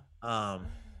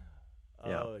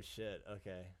 Yeah. Oh shit.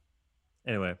 Okay.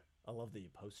 Anyway, I love the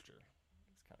poster.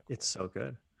 It's kind of cool. it's so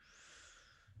good.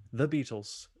 The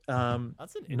Beatles.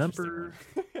 That's an interesting Number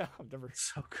one. Yeah, I've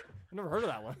so good. never heard of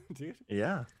that one, dude.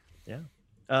 Yeah.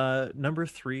 Number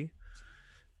 3,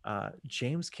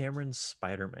 James Cameron's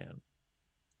Spider-Man.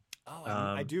 Oh,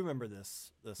 I do remember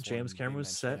this. James one Cameron being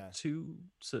was set mentioned,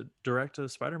 to direct a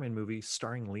Spider-Man movie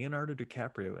starring Leonardo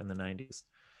DiCaprio in the 90s.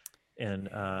 And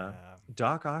yeah.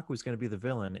 Doc Ock was going to be the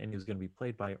villain, and he was going to be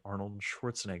played by Arnold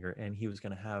Schwarzenegger, and he was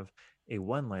going to have a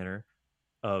one-liner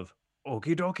of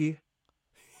 "Okie dokie."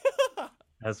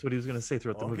 That's what he was going to say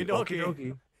throughout the movie. Okie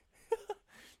Okie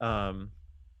dokie.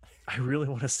 I really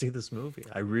want to see this movie.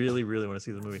 I really, really want to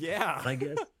see the movie. Yeah. And I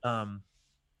guess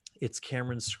it's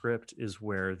Cameron's script is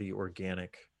where the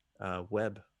organic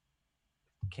web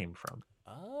came from.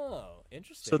 Oh,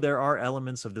 interesting. So there are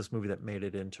elements of this movie that made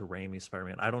it into Raimi's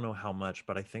Spider-Man. I don't know how much,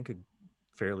 but I think a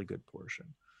fairly good portion.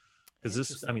 Because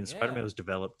this, I mean, Spider-Man was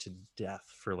developed to death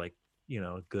for like,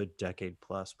 a good decade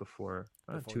plus before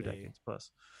 2 decades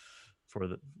plus before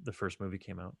the first movie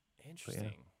came out.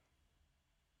 Interesting.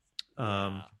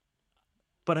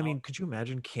 But I mean, could you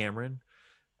imagine Cameron?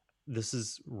 This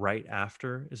is right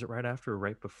after. Is it right after or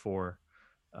right before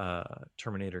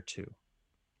Terminator 2?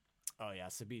 Oh yeah,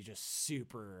 so be just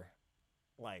super,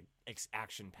 like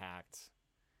action packed.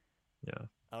 Yeah.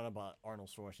 I don't know about Arnold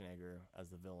Schwarzenegger as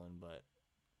the villain, but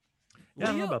yeah, I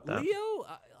don't know about that. Leo,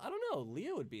 I don't know.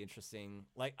 Leo would be interesting.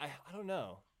 Like I don't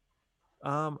know.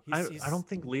 I don't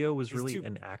think Leo was really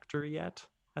an actor yet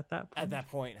at that point. At that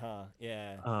point, huh?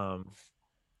 Yeah.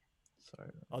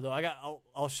 Sorry. Although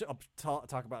I'll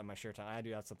talk about it in my share time. I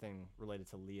do have something related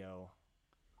to Leo.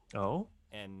 Oh.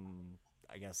 And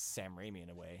I guess Sam Raimi in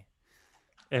a way.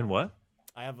 And what?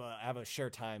 I have a share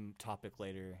time topic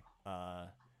later.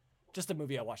 Just a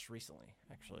movie I watched recently,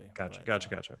 actually. Gotcha. We'll talk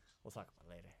about it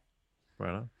later.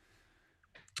 Right on.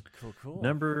 Cool.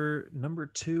 Number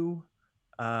 2,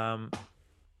 my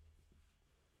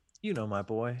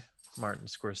boy, Martin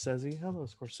Scorsese. Hello,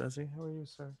 Scorsese. How are you,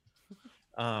 sir?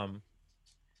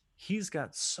 He's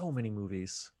got so many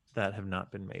movies that have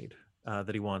not been made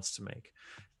that he wants to make,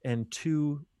 and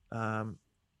 2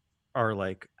 are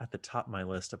like at the top of my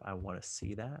list of I want to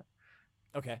see that.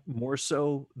 Okay. More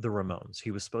so the Ramones.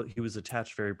 He was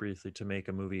attached very briefly to make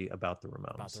a movie about the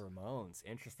Ramones. About the Ramones.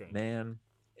 Interesting. Man,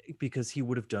 because he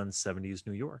would have done 70s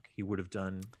New York. He would have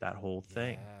done that whole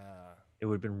thing. Yeah. It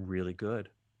would have been really good.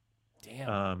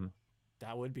 Damn.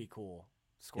 That would be cool.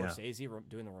 Scorsese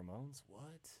doing the Ramones?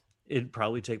 What? It'd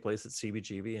probably take place at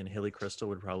CBGB, and Hilly Crystal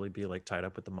would probably be like tied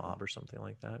up with the mob or something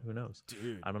like that. Who knows?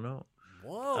 Dude. I don't know.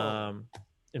 Whoa.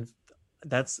 And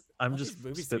I'm just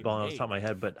spitballing off the top of my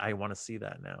head, but I want to see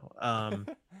that now.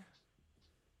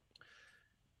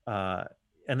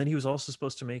 And then he was also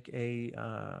supposed to make a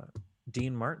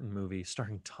Dean Martin movie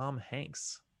starring Tom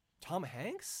Hanks. Tom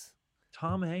Hanks?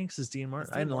 Tom Hanks is Dean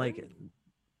Martin. I didn't like it.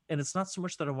 And it's not so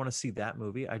much that I want to see that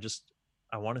movie. I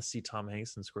want to see Tom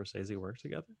Hanks and Scorsese work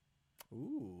together.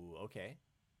 Ooh, okay.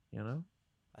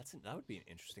 That would be an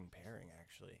interesting pairing,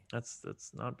 actually.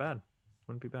 That's not bad.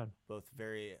 Wouldn't be bad. Both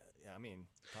very. I mean,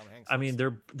 Tom Hanks. I mean,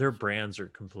 their brands are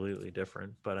completely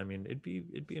different, but I mean, it'd be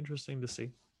interesting to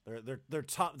see. They're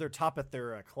top at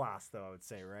their class, though. I would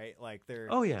say, right? Like they're.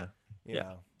 Oh yeah. You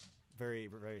know, very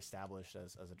very established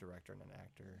as a director and an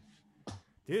actor.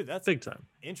 Dude, that's big time.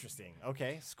 Interesting.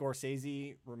 Okay,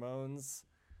 Scorsese, Ramones.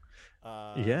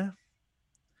 Yeah.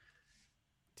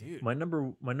 Dude. My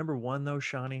number 1 though,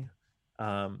 Shawnee.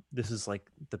 This is like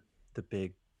the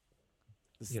big.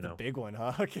 This is the big one,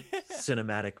 huh? Okay.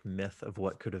 Cinematic myth of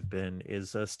what could have been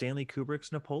is Stanley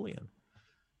Kubrick's Napoleon.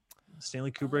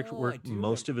 Stanley Kubrick worked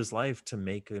most of his life to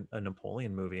make a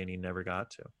Napoleon movie, and he never got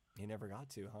to. He never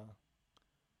got to, huh?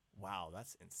 Wow,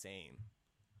 that's insane.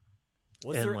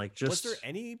 Was there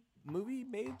any movie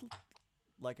made,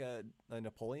 like a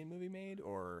Napoleon movie made,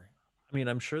 or? I mean,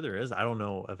 I'm sure there is. I don't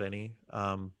know of any, But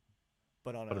on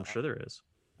but I'm a, sure there is.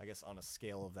 I guess on a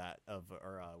scale of that of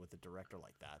or with a director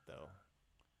like that though.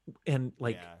 And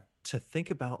like Yeah. to think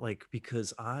about, like,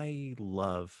 because I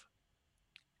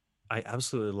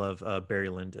absolutely love Barry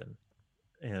Lyndon.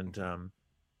 And Mhm.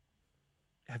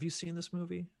 have you seen this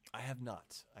movie? I have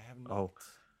not. I have Oh,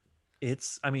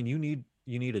 not. I mean, you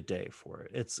need a day for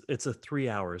it. It's a 3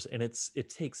 hours, and it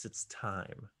takes its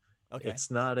time. Okay.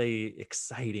 It's not a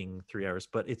exciting 3 hours,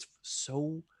 but it's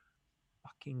so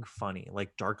fucking funny.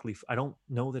 Like darkly, I don't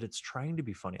know that it's trying to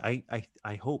be funny.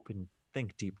 I hope and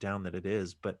think deep down that it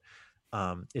is, but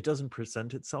it doesn't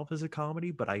present itself as a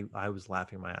comedy. But I was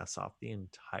laughing my ass off the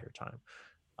entire time.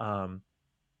 Um,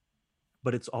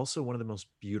 but it's also one of the most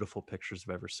beautiful pictures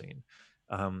I've ever seen.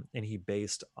 And he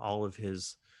based all of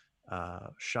his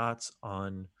shots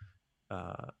on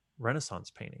uh, Renaissance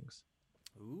paintings,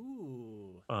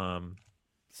 Ooh. um,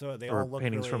 So they or all look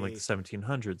paintings from like the really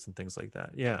 1700s and things like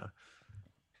that. Yeah,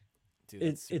 dude,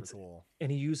 that's super it's cool.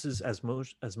 and he uses as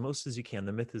most as he can.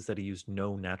 The myth is that he used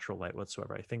no natural light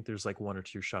whatsoever. I think there's like one or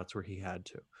two shots where he had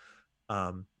to.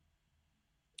 Um,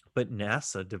 but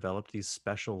NASA developed these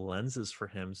special lenses for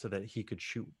him so that he could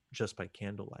shoot just by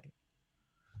candlelight.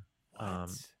 Um,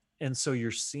 What? and so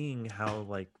you're seeing how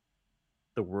like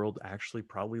the world actually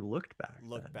probably looked back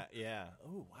Look then. back. Yeah.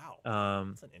 Oh, wow. Um,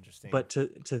 That's an interesting. but to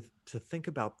think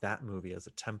about that movie as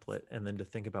a template, and then to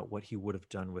think about what he would have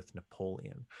done with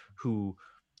Napoleon, who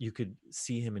you could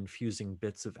see him infusing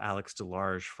bits of Alex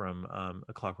DeLarge from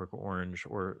A Clockwork Orange,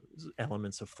 or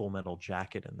elements of Full Metal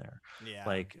Jacket in there. Yeah.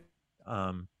 Like,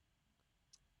 um,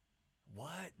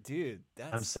 What, dude?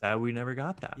 I'm That's sad we never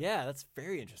got that. yeah. That's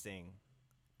very interesting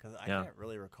because I Yeah, can't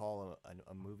really recall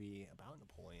a movie about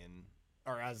Napoleon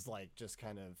or as like just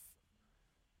kind of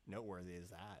noteworthy as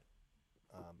that.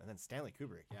 And then Stanley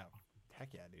Kubrick. Yeah.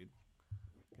 Heck yeah, dude.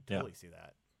 Could yeah. totally see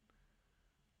that.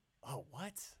 Oh,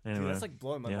 what? Dude, Anyway, that's like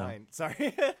blowing my yeah, mind. Sorry.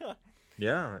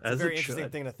 yeah, It's a as it very interesting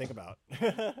should, thing to think about.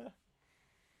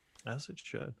 as it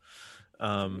should.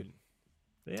 Um,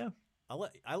 Dude, yeah,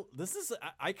 this is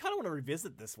I kind of want to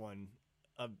revisit this one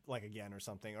like again or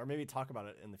something, or maybe talk about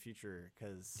it in the future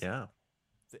because yeah,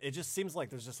 it just seems like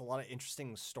there's just a lot of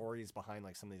interesting stories behind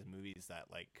like some of these movies that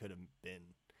like could have been.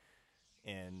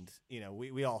 And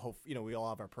we all hope, we all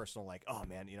have our personal like, oh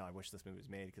man, I wish this movie was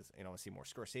made because I want to see more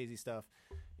Scorsese stuff,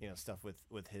 stuff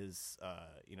with his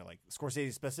like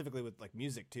Scorsese specifically with like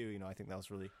music too. I think that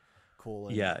was really cool.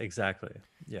 And yeah, exactly.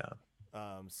 Yeah.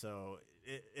 so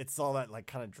it's all that like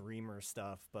kind of dreamer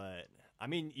stuff, but I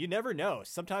mean, you never know.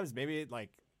 Sometimes maybe like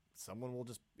someone will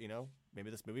just maybe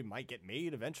this movie might get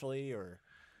made eventually, or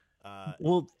uh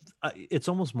Well, it's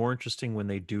almost more interesting when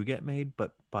they do get made,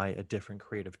 but by a different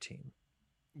creative team.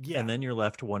 yeah, And then you're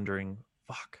left wondering,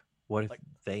 fuck, what if like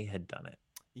they had done it?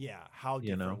 yeah, how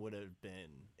You different know? would it have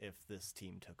been if this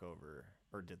team took over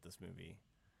or did this movie?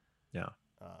 Yeah.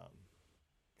 Um,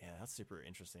 yeah, that's super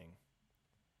interesting.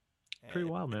 And Pretty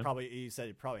wild, it man. probably you said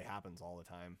it probably happens all the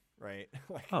time, right?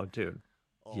 Like Oh, dude.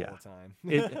 all Yeah. the time.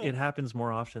 It happens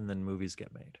more often than movies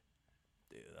get made,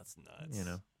 Dude, that's you nuts.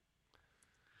 know?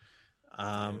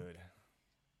 Um, Dude,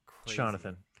 crazy.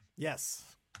 Jonathan, Yes.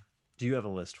 do you have a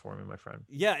list for me, my friend?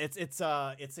 Yeah, it's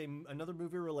another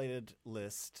movie related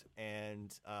list,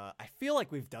 and I feel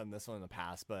like we've done this one in the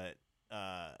past, but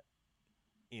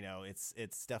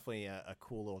it's definitely a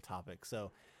cool little topic.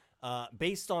 So,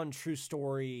 based on true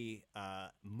story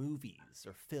movies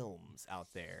or films out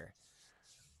there,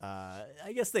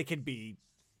 I guess they could be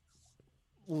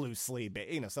loosely,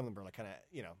 some of them are like kind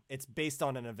of, it's based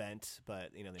on an event,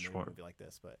 but they made a Sure. movie like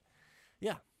this. But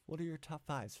yeah, what are your top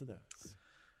fives for those?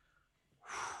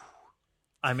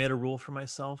 I made a rule for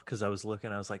myself because I was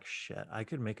looking, I was like, shit, I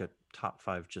could make a top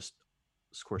five just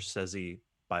Scorsese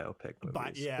biopic But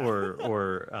movies. yeah,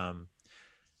 Or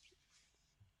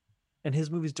and his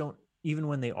movies don't, even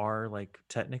when they are like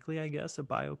technically, I guess, a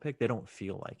biopic, they don't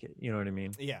feel like it. You know what I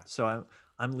mean? yeah. So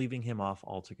I'm leaving him off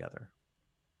altogether.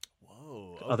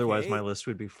 Whoa. Otherwise, my Okay. list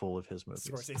would be full of his movies.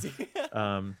 Scorsese.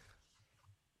 Um,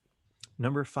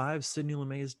 Number five, Sidney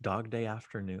Lumet's Dog Day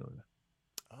Afternoon.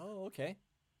 Oh, okay.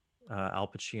 Al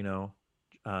Pacino,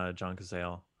 John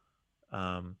Cazale.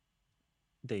 Um,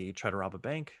 they try to rob a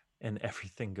bank, and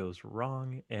everything goes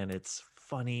wrong, and it's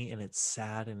funny, and it's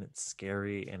sad, and it's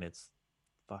scary, and it's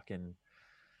fucking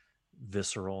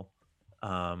visceral.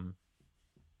 Um,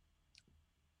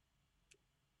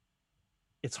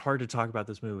 it's hard to talk about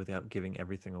this movie without giving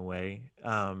everything away.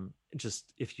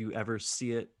 Just if you ever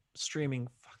see it streaming,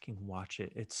 fucking watch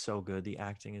it. It's so good. The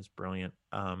acting is brilliant.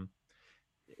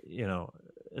 You know,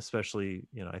 especially,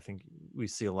 I think we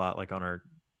see a lot like on our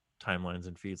timelines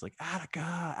and feeds like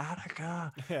Attica,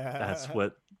 Attica. That's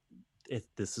what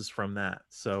this is from that.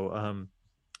 So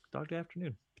Dog Day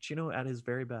Afternoon, Pacino at his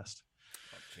very best.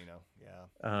 Pacino,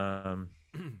 yeah.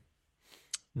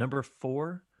 Number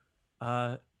 4,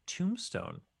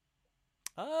 Tombstone.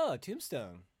 Oh,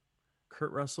 Tombstone.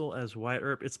 Kurt Russell as Wyatt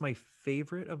Earp. It's my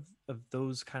favorite of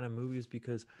those kind of movies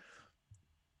because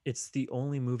it's the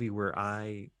only movie where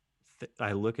I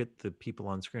look at the people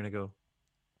on screen and I go,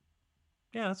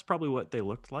 yeah, that's probably what they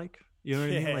looked like. You know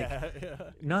what I mean?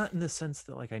 Like, not in the sense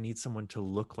that like I need someone to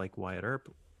look like Wyatt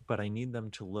Earp, but I need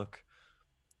them to look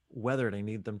weathered. I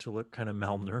need them to look kind of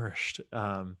malnourished.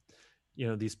 You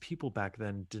know, these people back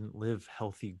then didn't live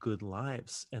healthy, good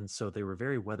lives, and so they were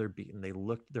very weather beaten. They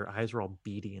looked, their eyes were all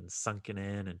beady and sunken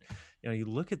in, and you know, you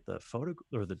look at the photo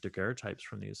or the daguerreotypes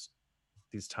from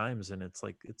these times, and it's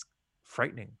like it's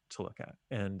frightening to look at.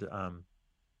 And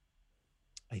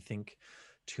I think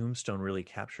Tombstone really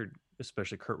captured,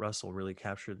 especially Kurt Russell, really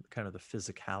captured kind of the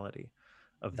physicality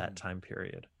of that time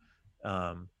period.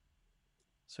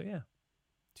 So yeah,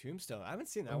 Tombstone. I haven't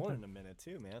seen that one in a minute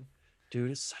too, man.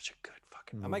 Dude, it's such a good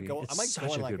fucking movie. I might go on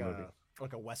movie.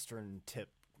 Like a Western tip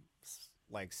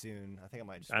like soon. I think I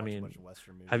might just watch a bunch of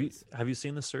Western movies. Have you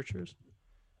seen The Searchers?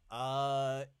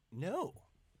 No.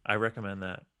 I recommend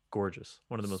that. Gorgeous.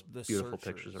 One of the most beautiful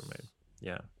pictures ever made.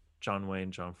 Yeah. John Wayne,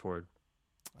 John Ford.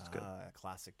 It's good.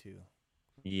 Classic too.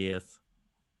 Yes.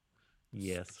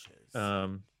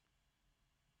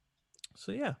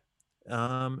 So yeah.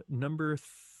 Number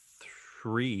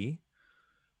 3,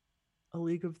 A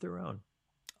League of Their Own.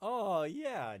 Oh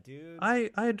yeah, dude. I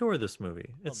adore this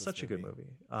movie. It's such a good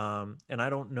movie. And I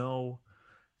don't know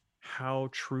how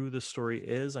true the story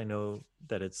is. I know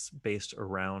that it's based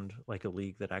around like a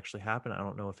league that actually happened. I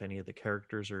don't know if any of the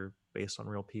characters are based on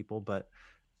real people, but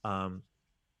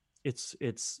it's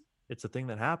a thing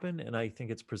that happened, and I think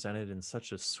it's presented in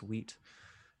such a sweet,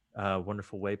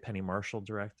 wonderful way. Penny Marshall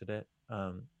directed it.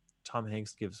 Tom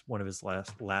Hanks gives one of his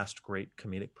last great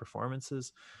comedic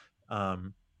performances.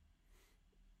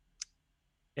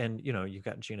 And you know, you've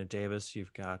got Gina Davis,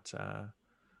 you've got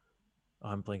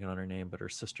I'm blanking on her name, but her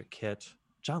sister Kit.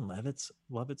 John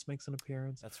Lovitz makes an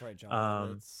appearance. That's right, John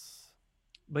Lovitz.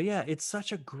 But yeah, it's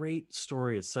such a great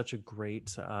story. It's such a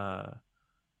great I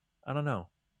don't know.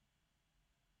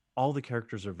 All the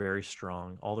characters are very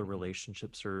strong. All the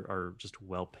relationships are just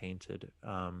well painted.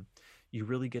 You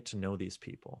really get to know these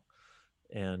people.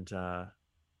 And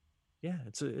yeah,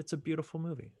 it's a beautiful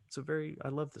movie. I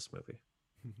love this movie.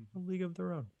 A League of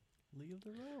Their Own. League of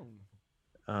Their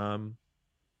Own.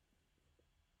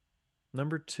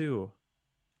 Number 2,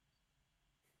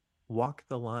 Walk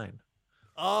the Line.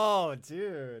 Oh,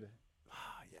 dude.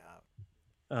 Yeah.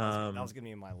 That was gonna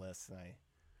be in my list.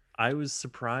 I was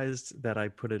surprised that I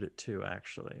put it at 2.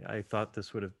 Actually, I thought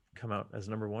this would have come out as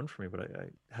number 1 for me, but I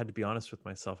had to be honest with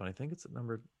myself, and I think it's at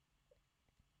number 2.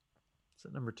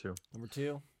 Number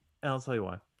 2. And I'll tell you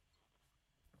why.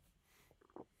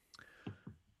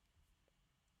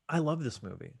 I love this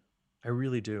movie. I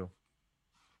really do.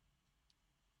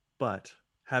 But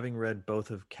having read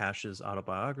both of Cash's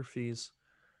autobiographies,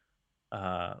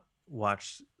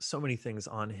 watched so many things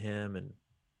on him, and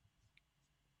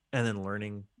then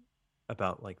learning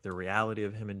about like the reality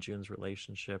of him and June's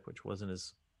relationship, which wasn't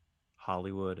as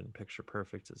Hollywood and picture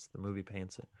perfect as the movie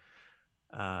paints it.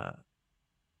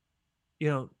 You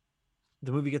know,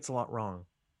 the movie gets a lot wrong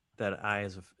that I,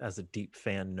 as a deep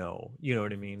fan, know. You know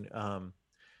what I mean?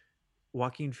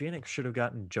 Joaquin Phoenix should have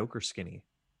gotten Joker skinny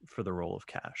for the role of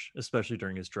Cash, especially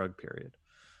during his drug period.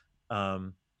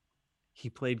 He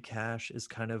played Cash as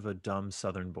kind of a dumb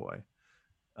Southern boy.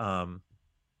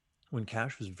 When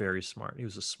Cash was very smart. He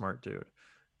was a smart dude.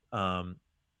 And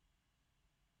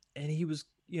he was,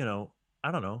 you know,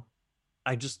 I don't know.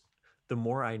 The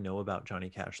more I know about Johnny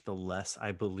Cash, the less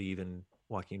I believe in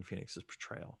Joaquin Phoenix's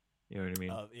portrayal. You know what I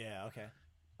mean? Oh, yeah, okay.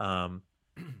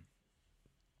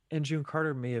 And June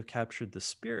Carter may have captured the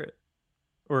spirit,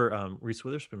 or Reese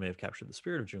Witherspoon may have captured the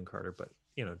spirit of June Carter, but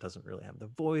you know, doesn't really have the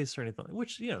voice or anything.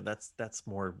 Which, you know, that's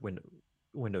more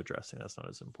window dressing. That's not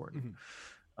as important.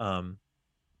 Mm-hmm.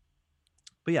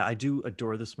 But yeah, I do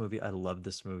adore this movie. I love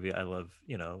this movie. I love,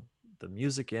 you know, the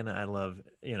music in it. I love,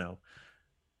 you know,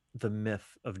 the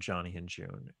myth of Johnny and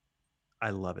June. I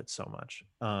love it so much.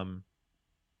 And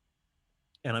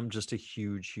I'm just a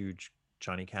huge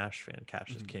Johnny Cash fan.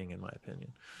 Cash is king, in my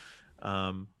opinion.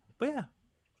 But yeah,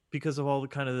 because of all the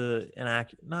kind of the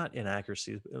not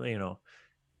inaccuracies, but, you know,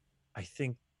 I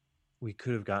think we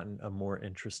could have gotten a more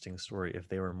interesting story if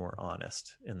they were more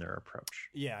honest in their approach.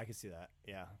 Yeah, I can see that.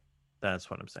 Yeah.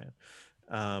 That's what I'm saying.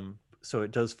 So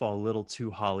it does fall a little too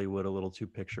Hollywood, a little too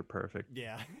picture perfect.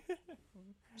 Yeah.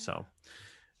 So,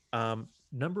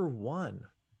 number one,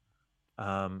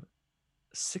 um,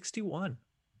 61.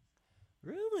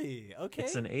 Really?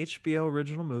 It's Okay. an HBO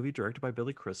original movie directed by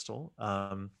Billy Crystal.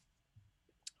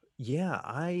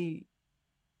 Yeah,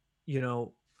 you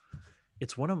know,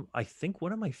 it's I think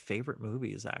one of my favorite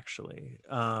movies actually.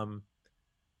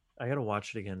 I got to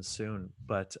watch it again soon,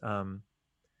 but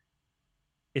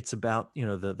it's about,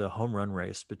 the home run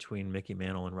race between Mickey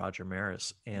Mantle and Roger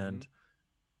Maris, Mm-hmm. and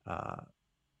uh,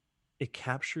 it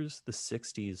captures the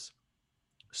 60s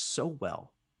so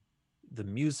well. The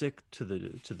music to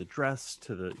the dress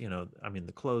to the, I mean,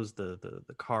 the clothes, the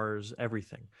cars,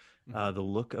 everything, Mm-hmm. the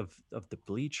look of the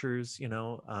bleachers,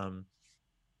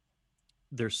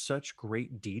 there's such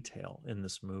great detail in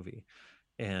this movie.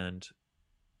 And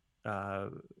uh,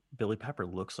 Billy Pepper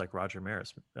looks like Roger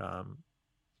Maris. Uh,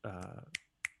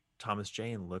 Thomas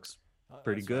Jane looks Oh,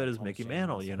 pretty that's good right. as Thomas Mickey Jane,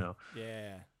 Mantle. awesome.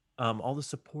 Yeah. All the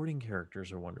supporting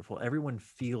characters are wonderful. Everyone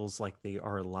feels like they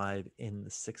are alive in the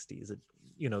 60s.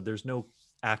 There's no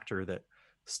actor that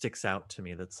sticks out to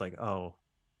me that's like, oh,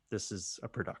 this is a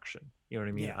production. You know what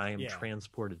I mean? Yeah. I am Yeah.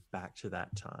 transported back to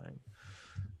that time.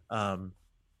 Um,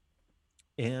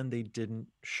 and they didn't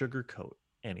sugarcoat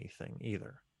anything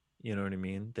either. You know what I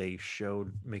mean? They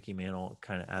showed Mickey Mantle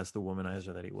kind of as the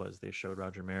womanizer that he was. They showed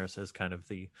Roger Maris as kind of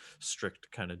the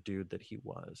strict kind of dude that he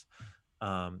was.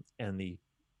 And the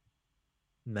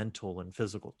mental and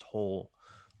physical toll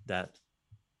that,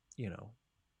 you know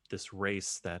this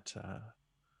race that,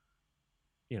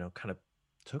 kind of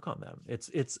took on them.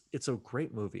 It's a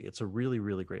great movie. It's a really,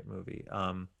 really great movie.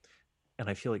 And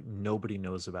I feel like nobody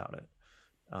knows about it.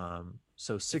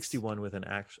 So It's 61 with an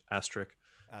asterisk. asterisk.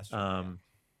 Yeah. um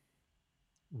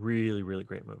Really, really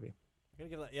great movie. I gotta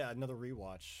give that, yeah, another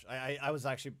rewatch. I was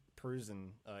actually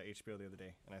perusing HBO the other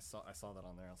day, and I saw that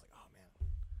on there. I was like, oh man,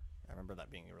 I remember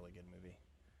that being a really good movie.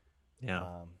 Yeah,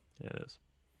 Um, it is.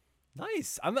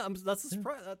 nice. I'm that's a Yeah,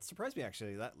 surprise. That surprised me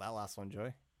actually. That last one,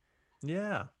 Joy.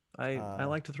 yeah. I Uh,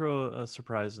 like to throw a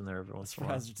surprise in there every a once in a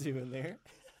while. surprise or two in there.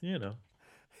 you know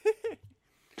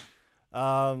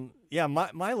Yeah,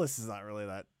 my list is not really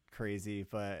that crazy,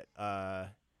 but I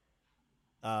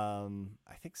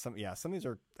think some of these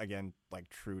are again like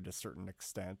true to a certain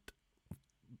extent.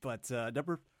 But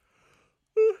number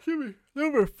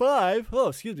 5. Oh,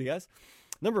 excuse me, guys.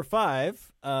 Number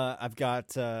 5, I've got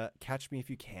Catch Me If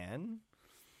You Can.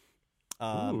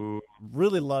 Ooh.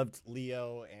 Really loved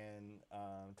Leo and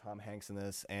Tom Hanks in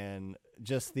this, and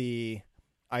just the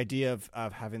idea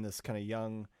of having this kind of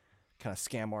young, kind of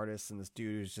scam artist, and this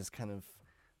dude who's just kind of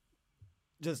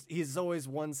he's always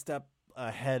one step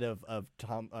ahead of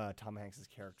Tom Hanks's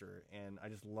character, and I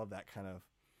just love that kind of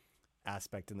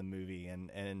aspect in the movie,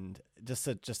 and just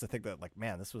to think that, like,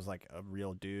 man, this was like a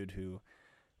real dude who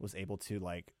was able to,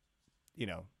 like,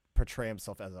 portray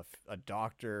himself as a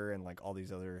doctor and like all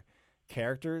these other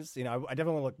characters. I definitely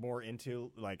want to look more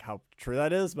into like how true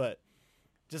that is, but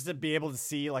just to be able to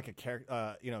see like a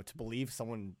character, to believe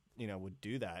someone would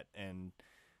do that and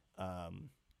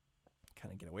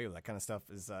kind of get away with that kind of stuff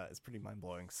is pretty mind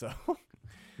blowing. So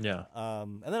Yeah.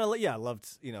 and then I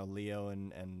loved Leo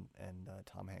and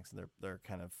Tom Hanks and their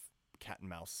kind of cat and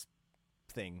mouse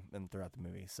thing and throughout the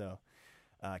movie. So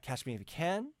Catch Me If You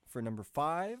Can for number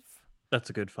 5. That's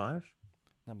a good 5.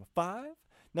 Number 5.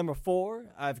 Number 4,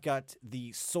 I've got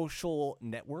The Social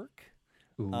Network.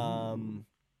 Ooh. I'm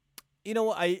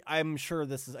sure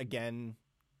this is, again,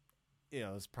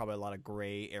 there's probably a lot of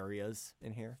gray areas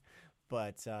in here,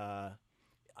 but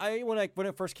when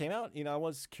it first came out, I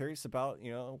was curious about,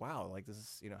 wow, like this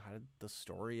is, how did the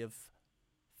story of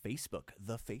the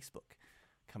Facebook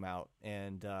come out?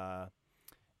 And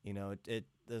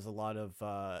there's a lot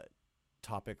of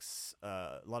topics,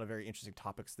 a lot of very interesting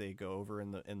topics they go over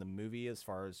in the movie, as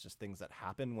far as just things that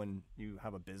happen when you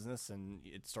have a business and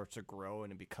it starts to grow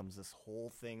and it becomes this whole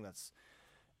thing that's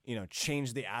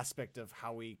changed the aspect of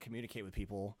how we communicate with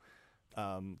people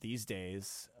these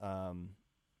days,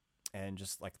 and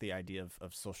just like the idea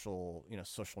of social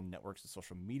social networks and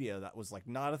social media that was like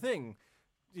not a thing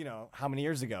how many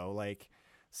years ago, like.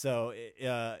 So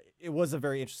it was a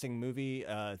very interesting movie.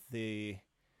 I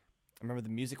remember the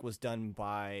music was done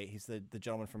by, he's the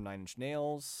gentleman from Nine Inch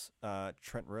Nails,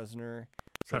 Trent Reznor.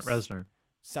 Trent Reznor.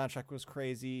 Soundtrack was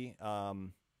crazy. But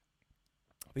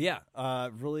yeah,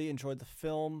 really enjoyed the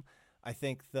film. I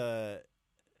think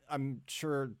I'm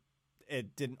sure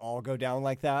it didn't all go down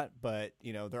like that, but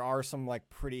there are some like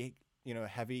pretty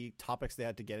heavy topics they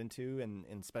had to get into, and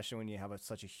especially when you have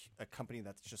such a company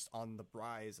that's just on the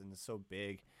rise and is so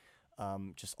big,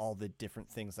 just all the different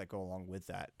things that go along with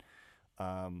that.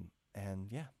 And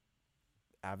yeah,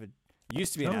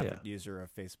 used to be an avid user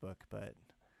of Facebook, but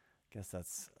Guess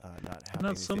that's not happening.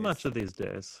 Not so much of these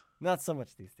days. Not so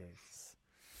much these days.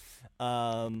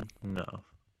 No.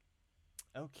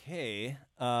 Okay.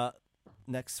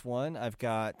 Next one, I've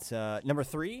got number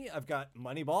 3. I've got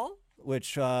Moneyball,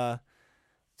 which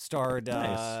starred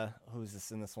who's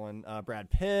this in this one? Brad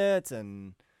Pitt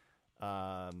and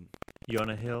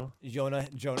Jonah Hill. Jonah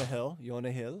Hill. Johan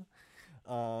Hill.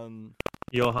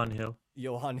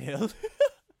 Johan Hill.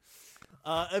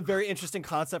 A very interesting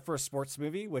concept for a sports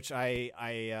movie, which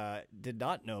I did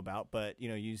not know about, but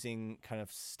using kind of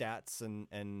stats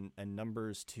and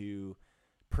numbers to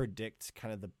predict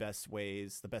kind of the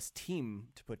best team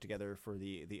to put together for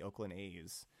the Oakland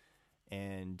A's,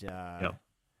 and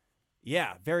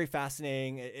yeah, very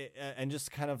fascinating, and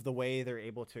just kind of the way they're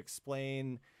able to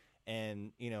explain.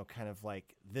 And kind of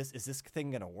like is this thing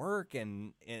gonna work,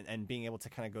 and being able to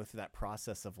kind of go through that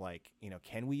process of like,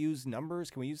 can we use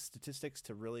numbers, can we use statistics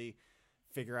to really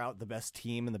figure out the best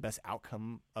team and the best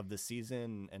outcome of the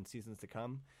season and seasons to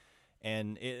come.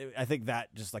 And I think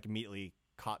that just like immediately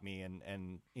caught me, and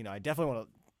I definitely want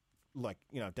to like,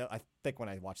 I think when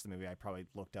I watched the movie I probably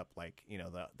looked up like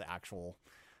the actual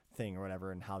thing or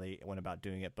whatever and how they went about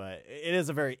doing it. But it is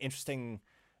a very interesting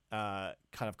kind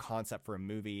of concept for a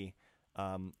movie.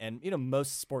 And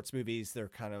most sports movies, they're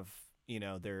kind of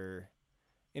they're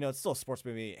it's still a sports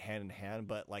movie hand in hand,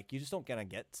 but like you just don't gonna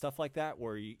get stuff like that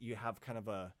where you have kind of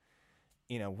a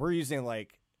we're using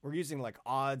like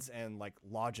odds and like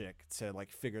logic to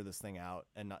like figure this thing out,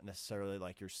 and not necessarily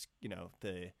like your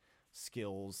the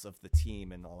skills of the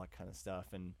team and all that kind of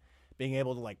stuff. And being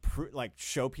able to like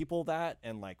show people that,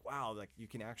 and like, wow, like you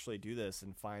can actually do this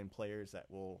and find players that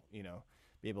will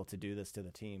be able to do this to the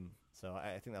team. So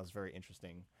I think that was very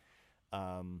interesting.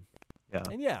 Yeah.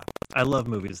 And yeah, I love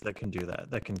movies that can do that.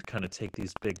 That can kind of take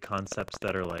these big concepts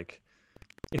that are like,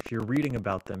 if you're reading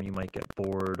about them, you might get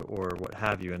bored or what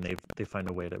have you, and they find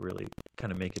a way to really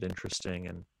kind of make it interesting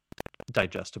and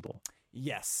digestible.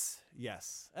 Yes.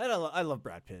 And I love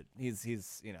Brad Pitt. He's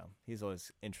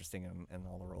always interesting in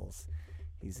all the roles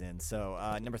he's in. So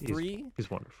number 3,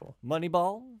 he's wonderful.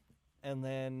 Moneyball. And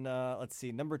then let's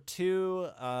see, number 2,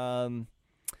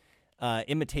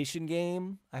 Imitation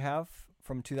Game. I have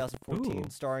from 2014,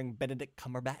 starring Benedict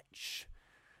Cumberbatch.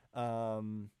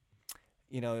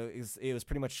 It was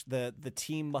pretty much the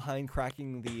team behind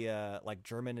cracking the like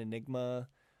German Enigma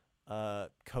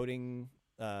coding,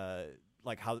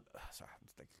 like how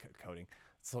coding.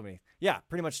 So many,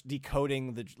 pretty much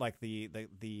decoding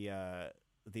the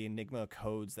Enigma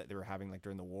codes that they were having like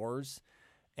during the wars.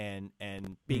 And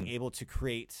being able to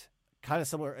create kind of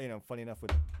similar, funny enough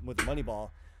with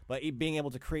Moneyball, but being able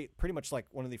to create pretty much like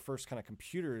one of the first kind of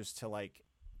computers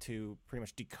to pretty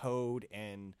much decode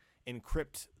and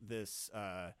encrypt this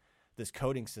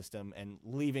coding system, and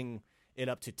leaving it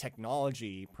up to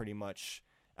technology pretty much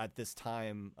at this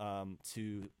time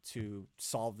to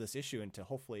solve this issue, and to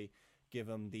hopefully give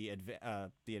them the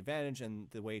advantage and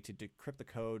the way to decrypt the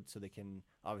code so they can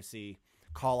obviously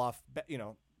call off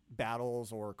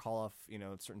battles, or call off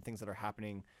certain things that are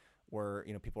happening where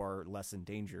people are less in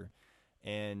danger.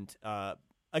 And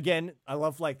again, I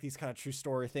love like these kind of true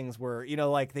story things where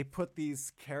like they put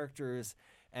these characters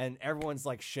and everyone's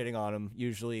like shitting on them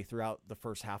usually throughout the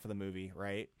first half of the movie,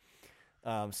 right?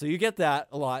 So you get that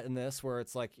a lot in this, where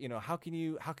it's like, how can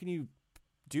you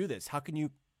do this? How can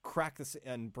you crack this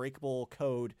unbreakable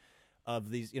code of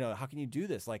these? How can you do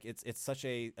this? Like it's such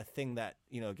a thing that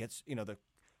gets the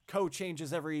code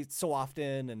changes every so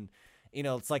often, and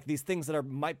it's like these things that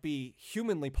might be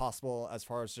humanly possible as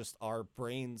far as just our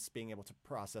brains being able to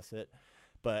process it,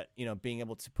 but being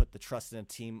able to put the trust in a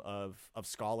team of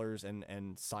scholars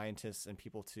and scientists and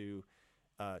people to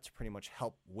pretty much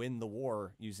help win the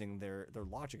war using their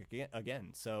logic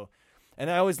again. So, and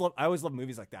I always love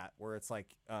movies like that where it's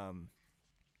like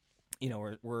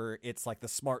where it's like the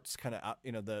smarts kind of out,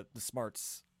 the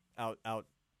smarts out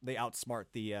they outsmart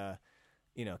the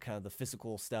kind of the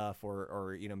physical stuff,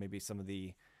 or maybe some of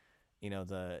the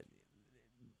that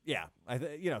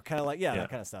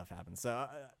kind of stuff happens. So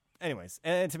anyways,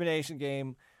 an Intimidation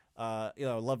Game, I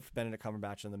loved Benedict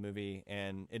Cumberbatch in the movie,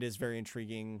 and it is very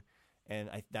intriguing, and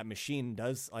that machine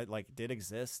did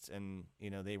exist, and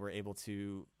they were able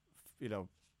to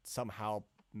somehow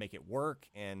make it work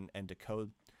and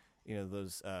decode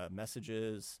those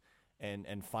messages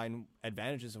and find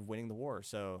advantages of winning the war.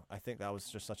 So I think that was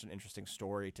just such an interesting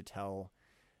story to tell.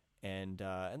 And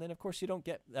then of course you don't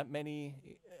get that many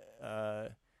kind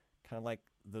of like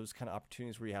those kind of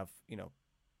opportunities where you have,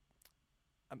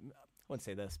 I wouldn't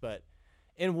say this, but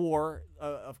in war,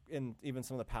 in even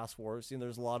some of the past wars,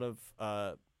 there's a lot of,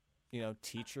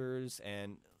 teachers,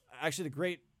 and actually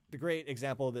the great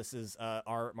example of this is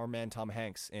our man Tom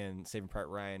Hanks in Saving Private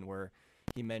Ryan, where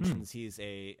he mentions he's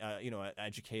a an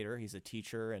educator, he's a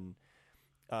teacher, and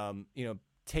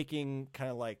taking kind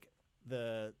of like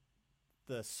the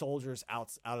soldiers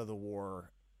out of the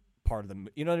war part of the,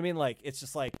 you know what I mean? Like, it's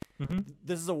just like,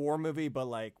 this is a war movie, but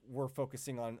like we're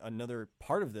focusing on another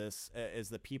part of this is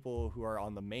the people who are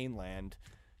on the mainland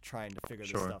trying to figure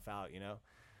this stuff out, you know?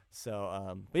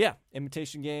 So, but yeah,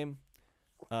 Imitation Game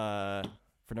for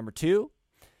number 2.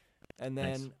 And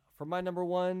then for my number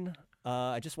 1,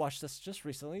 I just watched this just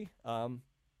recently, the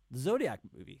Zodiac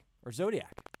movie, or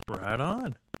Zodiac. Right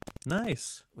on.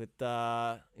 Nice. With,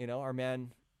 our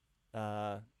man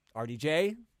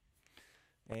RDJ.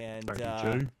 And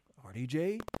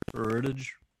RDJ.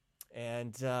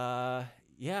 And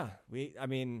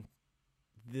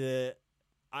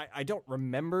I don't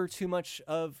remember too much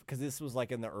of, because this was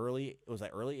like in the early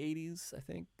 80s, I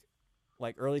think,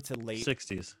 like early to late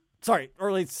 60s. Sorry,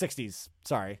 early 60s.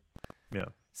 Sorry. Yeah.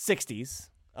 60s.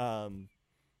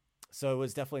 So it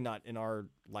was definitely not in our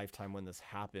lifetime when this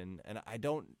happened. And I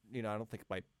don't think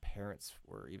my parents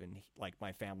were even, like,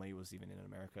 my family was even in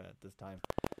America at this time.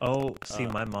 Oh, see,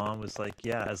 my mom was like,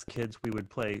 yeah, as kids we would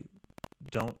play,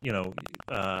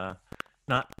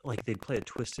 not like they'd play a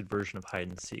twisted version of hide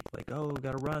and seek. Like, oh,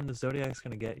 gotta run, the Zodiac's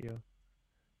gonna get you.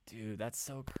 Dude, that's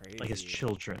so crazy. Like, as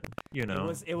children, you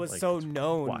know? It was like, so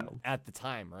known wild at the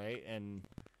time, right? And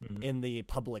in the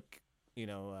public,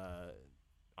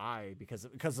 eye, because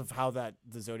of how the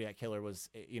Zodiac killer was,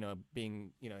 being,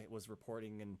 it was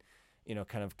reporting and,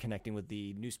 kind of connecting with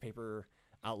the newspaper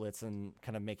outlets and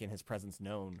kind of making his presence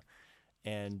known.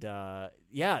 And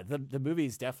the movie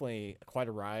is definitely quite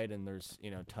a ride, and there's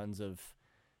tons of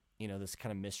this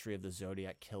kind of mystery of the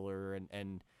Zodiac killer,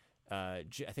 and I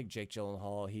think Jake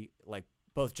Gyllenhaal,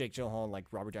 both Jake Gyllenhaal and like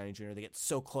Robert Downey Jr., they get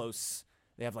so close.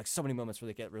 They have like so many moments where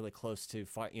they get really close to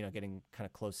getting kind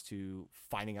of close to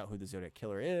finding out who the Zodiac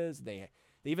killer is. They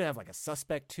even have like a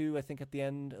suspect too, I think, at the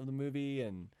end of the movie,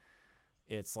 and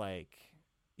it's like,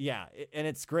 and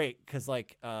it's great because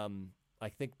like I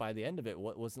think by the end of it,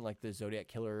 wasn't like the Zodiac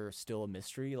killer still a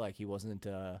mystery? Like, he wasn't.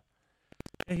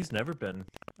 He's never been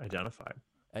identified.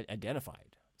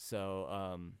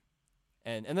 So,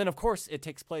 and then of course it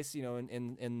takes place,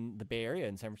 in the Bay Area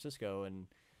in San Francisco, and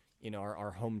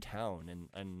our hometown,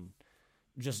 and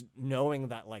just knowing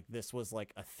that like this was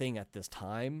like a thing at this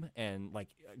time, and like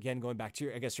again going back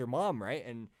to your mom, right?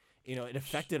 And it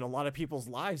affected a lot of people's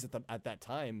lives at that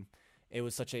time. It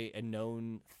was such a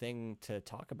known thing to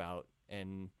talk about.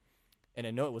 And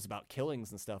I know it was about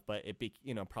killings and stuff, but it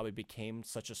probably became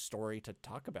such a story to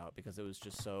talk about because it was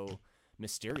just so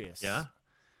mysterious. Yeah.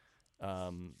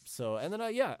 So, and then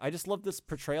I just love this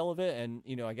portrayal of it, and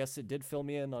I guess it did fill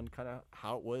me in on kind of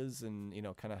how it was, and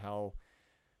kind of how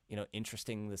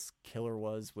interesting this killer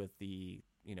was with the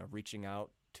reaching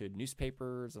out to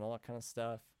newspapers and all that kind of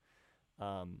stuff.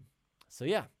 So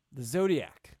yeah, the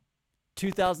Zodiac,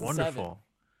 2007. Wonderful.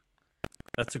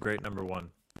 That's a great number 1.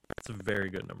 It's a very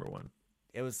good number 1.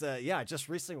 It was, I just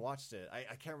recently watched it.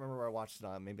 I can't remember where I watched it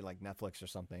on, maybe like Netflix or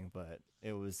something, but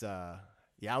it was, I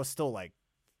was still like,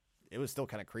 it was still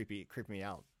kind of creeping me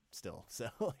out still. So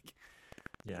like,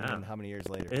 yeah. How many years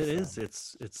later?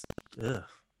 It's ugh.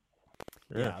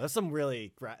 Yeah, there's some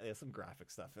really, there's some graphic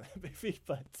stuff in that movie,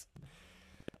 but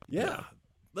yeah.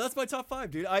 That's my top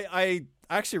 5, dude. I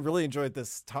actually really enjoyed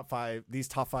these top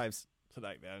 5s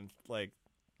tonight, man. Like,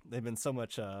 they've been so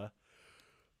much,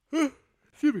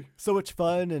 excuse me, so much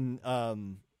fun, and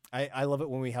I love it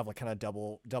when we have like kind of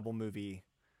double movie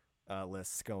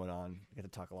lists going on. We get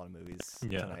to talk a lot of movies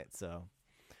tonight, so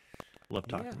love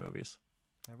talking movies.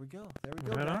 There we go.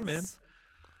 Right on, man.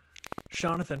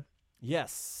 Jonathan.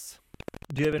 Yes.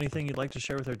 Do you have anything you'd like to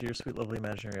share with our dear, sweet, lovely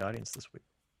imaginary audience this week?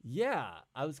 Yeah,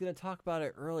 I was going to talk about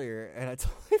it earlier, and I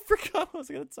totally forgot what I was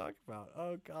going to talk about.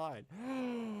 Oh, God.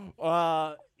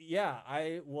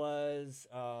 I was,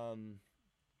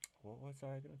 what was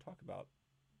I going to talk about?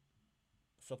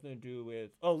 Something to do with,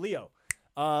 Leo.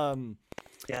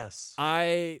 Yes.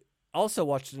 I also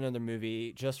watched another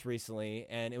movie just recently,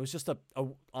 and it was just a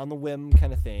on the whim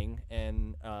kind of thing,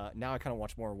 and now I kind of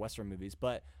watch more Western movies,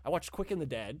 but I watched Quick and the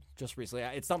Dead just recently.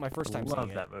 It's not my first time seeing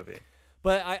it. Love that movie.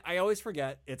 But I always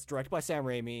forget. It's directed by Sam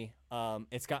Raimi.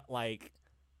 It's got like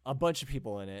a bunch of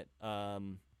people in it.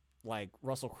 Like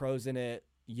Russell Crowe's in it.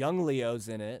 Young Leo's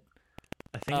in it.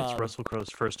 I think it's Russell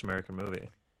Crowe's first American movie.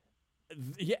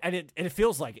 Yeah, and it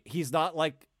feels like it. He's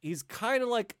kind of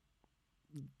like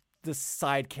the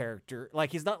side character.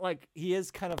 Like, he's not like, he is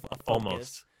kind of a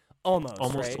focus.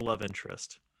 Almost right? a love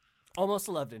interest. Almost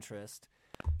a love interest.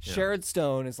 Yeah. Sharon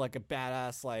Stone is like a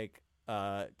badass, like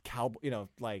cowboy,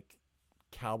 like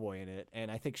cowboy in it. And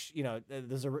I think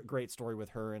there's a great story with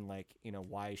her and like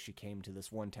why she came to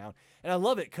this one town. And I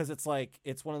love it because it's like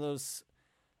it's one of those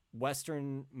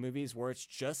Western movies where it's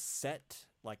just set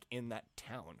like in that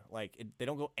town. Like they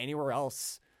don't go anywhere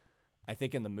else. I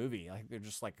think in the movie, like they're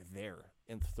just like there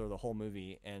through the whole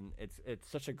movie, and it's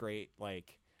such a great,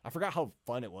 like, I forgot how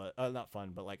fun it was. Not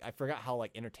fun, but like I forgot how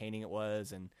like entertaining it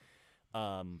was. And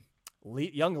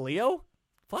young Leo,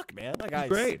 fuck man, that guy's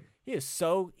great. He is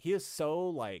so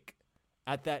like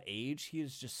at that age, he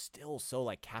is just still so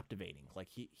like captivating. Like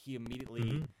he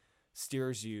immediately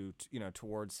steers you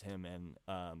towards him. And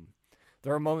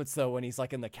there are moments though when he's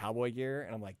like in the cowboy gear,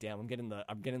 and I'm like, damn, I'm getting the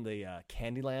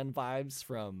Candyland vibes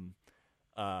from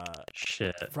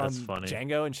that's funny.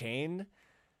 Django Unchained.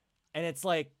 And it's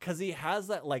like, cause he has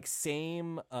that like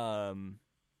same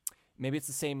maybe it's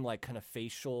the same like kind of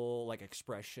facial like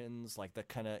expressions, like the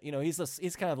kind of he's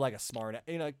kind of like a smart,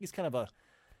 he's kind of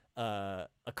a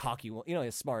cocky one,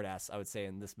 a smart ass, I would say,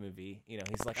 in this movie.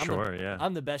 He's like,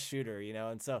 I'm the best shooter,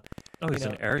 and so he's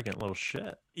an arrogant little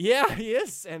shit. Yeah, he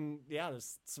is. And yeah,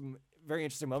 there's some very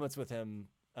interesting moments with him,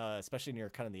 especially near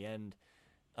kind of the end.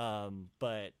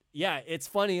 But yeah, it's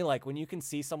funny, like when you can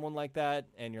see someone like that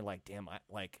and you're like, damn,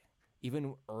 like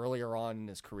even earlier on in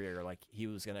his career, like he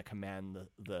was gonna command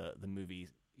the movie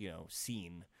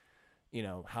scene,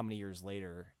 how many years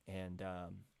later. And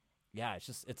yeah, it's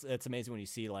just it's amazing when you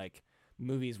see like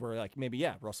movies where like maybe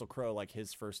Russell Crowe, like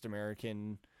his first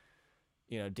American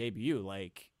debut,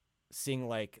 like seeing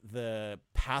like the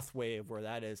pathway of where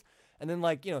that is. And then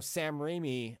like Sam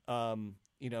Raimi,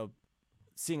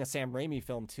 seeing a Sam Raimi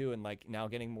film too, and like now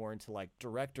getting more into like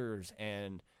directors,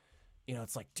 and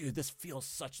it's like, dude, this feels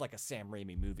such like a Sam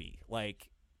Raimi movie. Like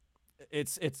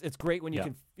it's great when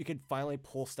you can finally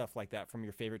pull stuff like that from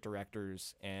your favorite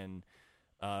directors, and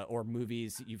or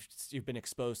movies. You've been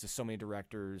exposed to so many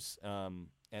directors,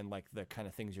 and like the kind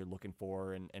of things you're looking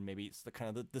for, and maybe it's the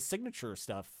kind of the signature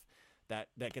stuff that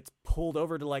gets pulled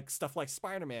over to like stuff like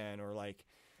Spider-Man, or like.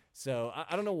 So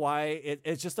I don't know why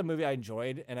it's just a movie I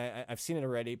enjoyed, and I've seen it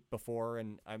already before,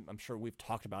 and I'm sure we've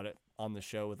talked about it on the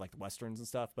show with like the Westerns and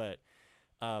stuff, but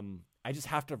I just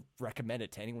have to recommend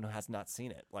it to anyone who has not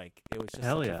seen it. Like it was just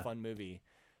such a fun movie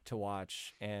to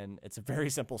watch, and it's a very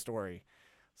simple story.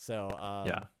 So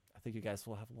I think you guys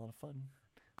will have a lot of fun.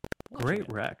 Great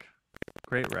rec.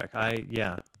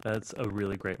 That's a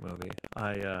really great movie.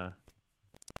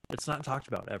 It's not talked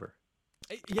about ever.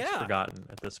 It's forgotten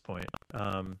at this point,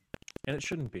 and it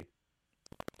shouldn't be.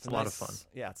 It's a lot of fun.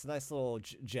 Yeah, it's a nice little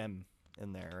gem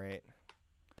in there, right?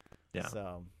 Yeah.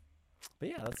 So, but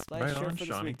yeah, that's nice share for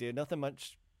this week, dude. Nothing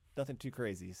too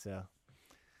crazy. So,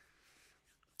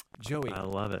 Joey, I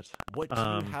love it. What do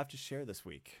you have to share this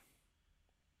week?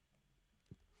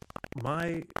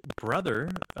 My brother,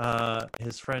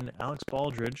 his friend Alex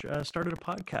Baldridge, started a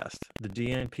podcast, the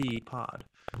DNP Pod.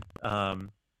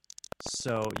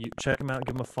 So you check him out,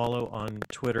 give him a follow on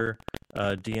Twitter,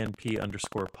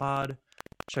 DNP_pod.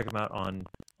 Check him out on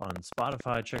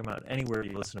Spotify. Check him out anywhere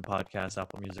you listen to podcasts,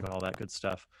 Apple Music, all that good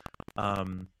stuff. I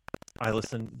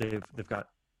listen. They've got,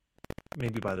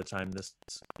 maybe by the time this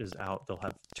is out, they'll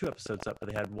have 2 episodes up,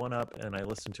 but they had 1 up, and I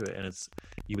listened to it, and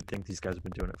you would think these guys have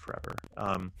been doing it forever.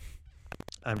 I'm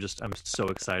so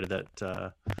excited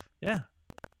that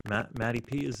Matty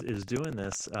P is doing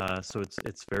this, so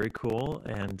it's very cool,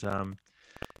 and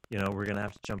we're gonna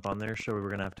have to jump on their show.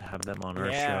 We're gonna have to have them on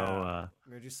our show.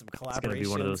 We're gonna do some collaborations. It's gonna be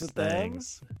one of those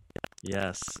things.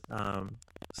 Yes.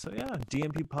 So yeah,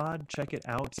 DNP Pod, check it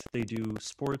out. They do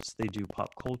sports. They do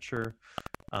pop culture.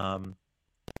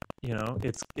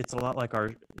 It's a lot like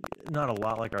not a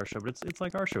lot like our show, but it's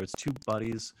like our show. It's 2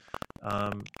 buddies,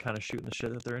 kind of shooting the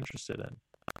shit that they're interested in.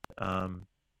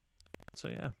 So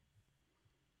yeah.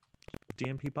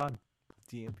 DNP Pod.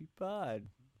 DNP Pod.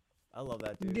 I love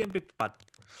that, dude. DNP Pod.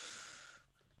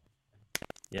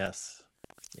 Yes.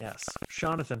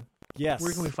 Jonathan. Yes.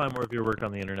 Where can we find more of your work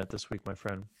on the internet this week, my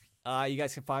friend? You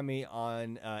guys can find me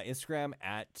on Instagram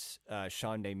at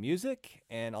Sean Day Music,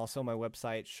 and also my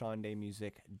website,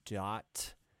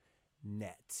 seandaymusic.net.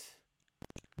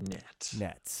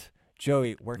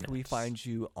 Joey, where can we find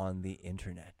you on the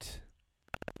internet?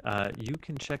 You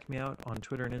can check me out on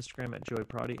Twitter and Instagram at Joey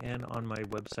Prodi, and on my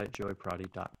website,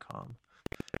 joeyprodi.com.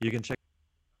 You can check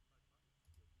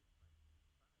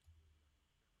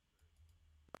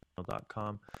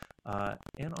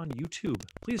and on YouTube.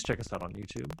 Please check us out on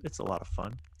YouTube. It's a lot of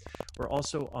fun. We're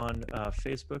also on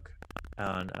Facebook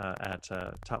at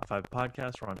Top 5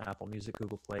 Podcast. We're on Apple Music,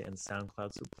 Google Play, and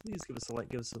SoundCloud. So please give us a like,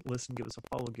 give us a listen, give us a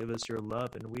follow, give us your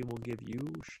love, and we will give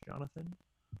you, Jonathan.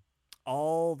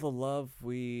 all the love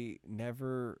we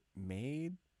never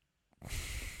made.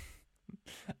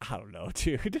 I don't know,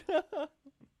 dude.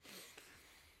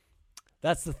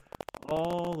 That's the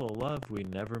all the love we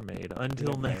never made.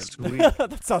 Until next week.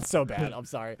 That sounds so bad. I'm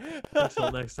sorry.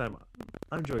 Until next time,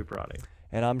 I'm Joey Parati.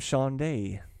 And I'm Sean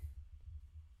Day.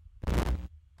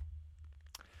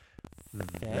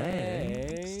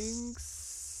 Thanks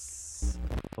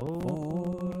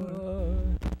for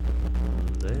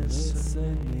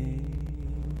listening.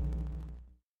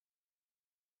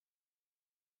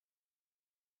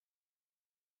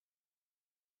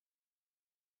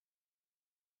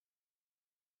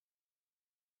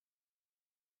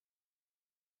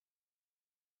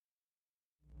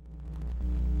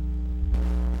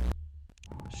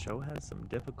 The show has some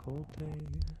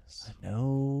difficulties. I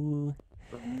know.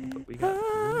 But we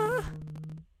got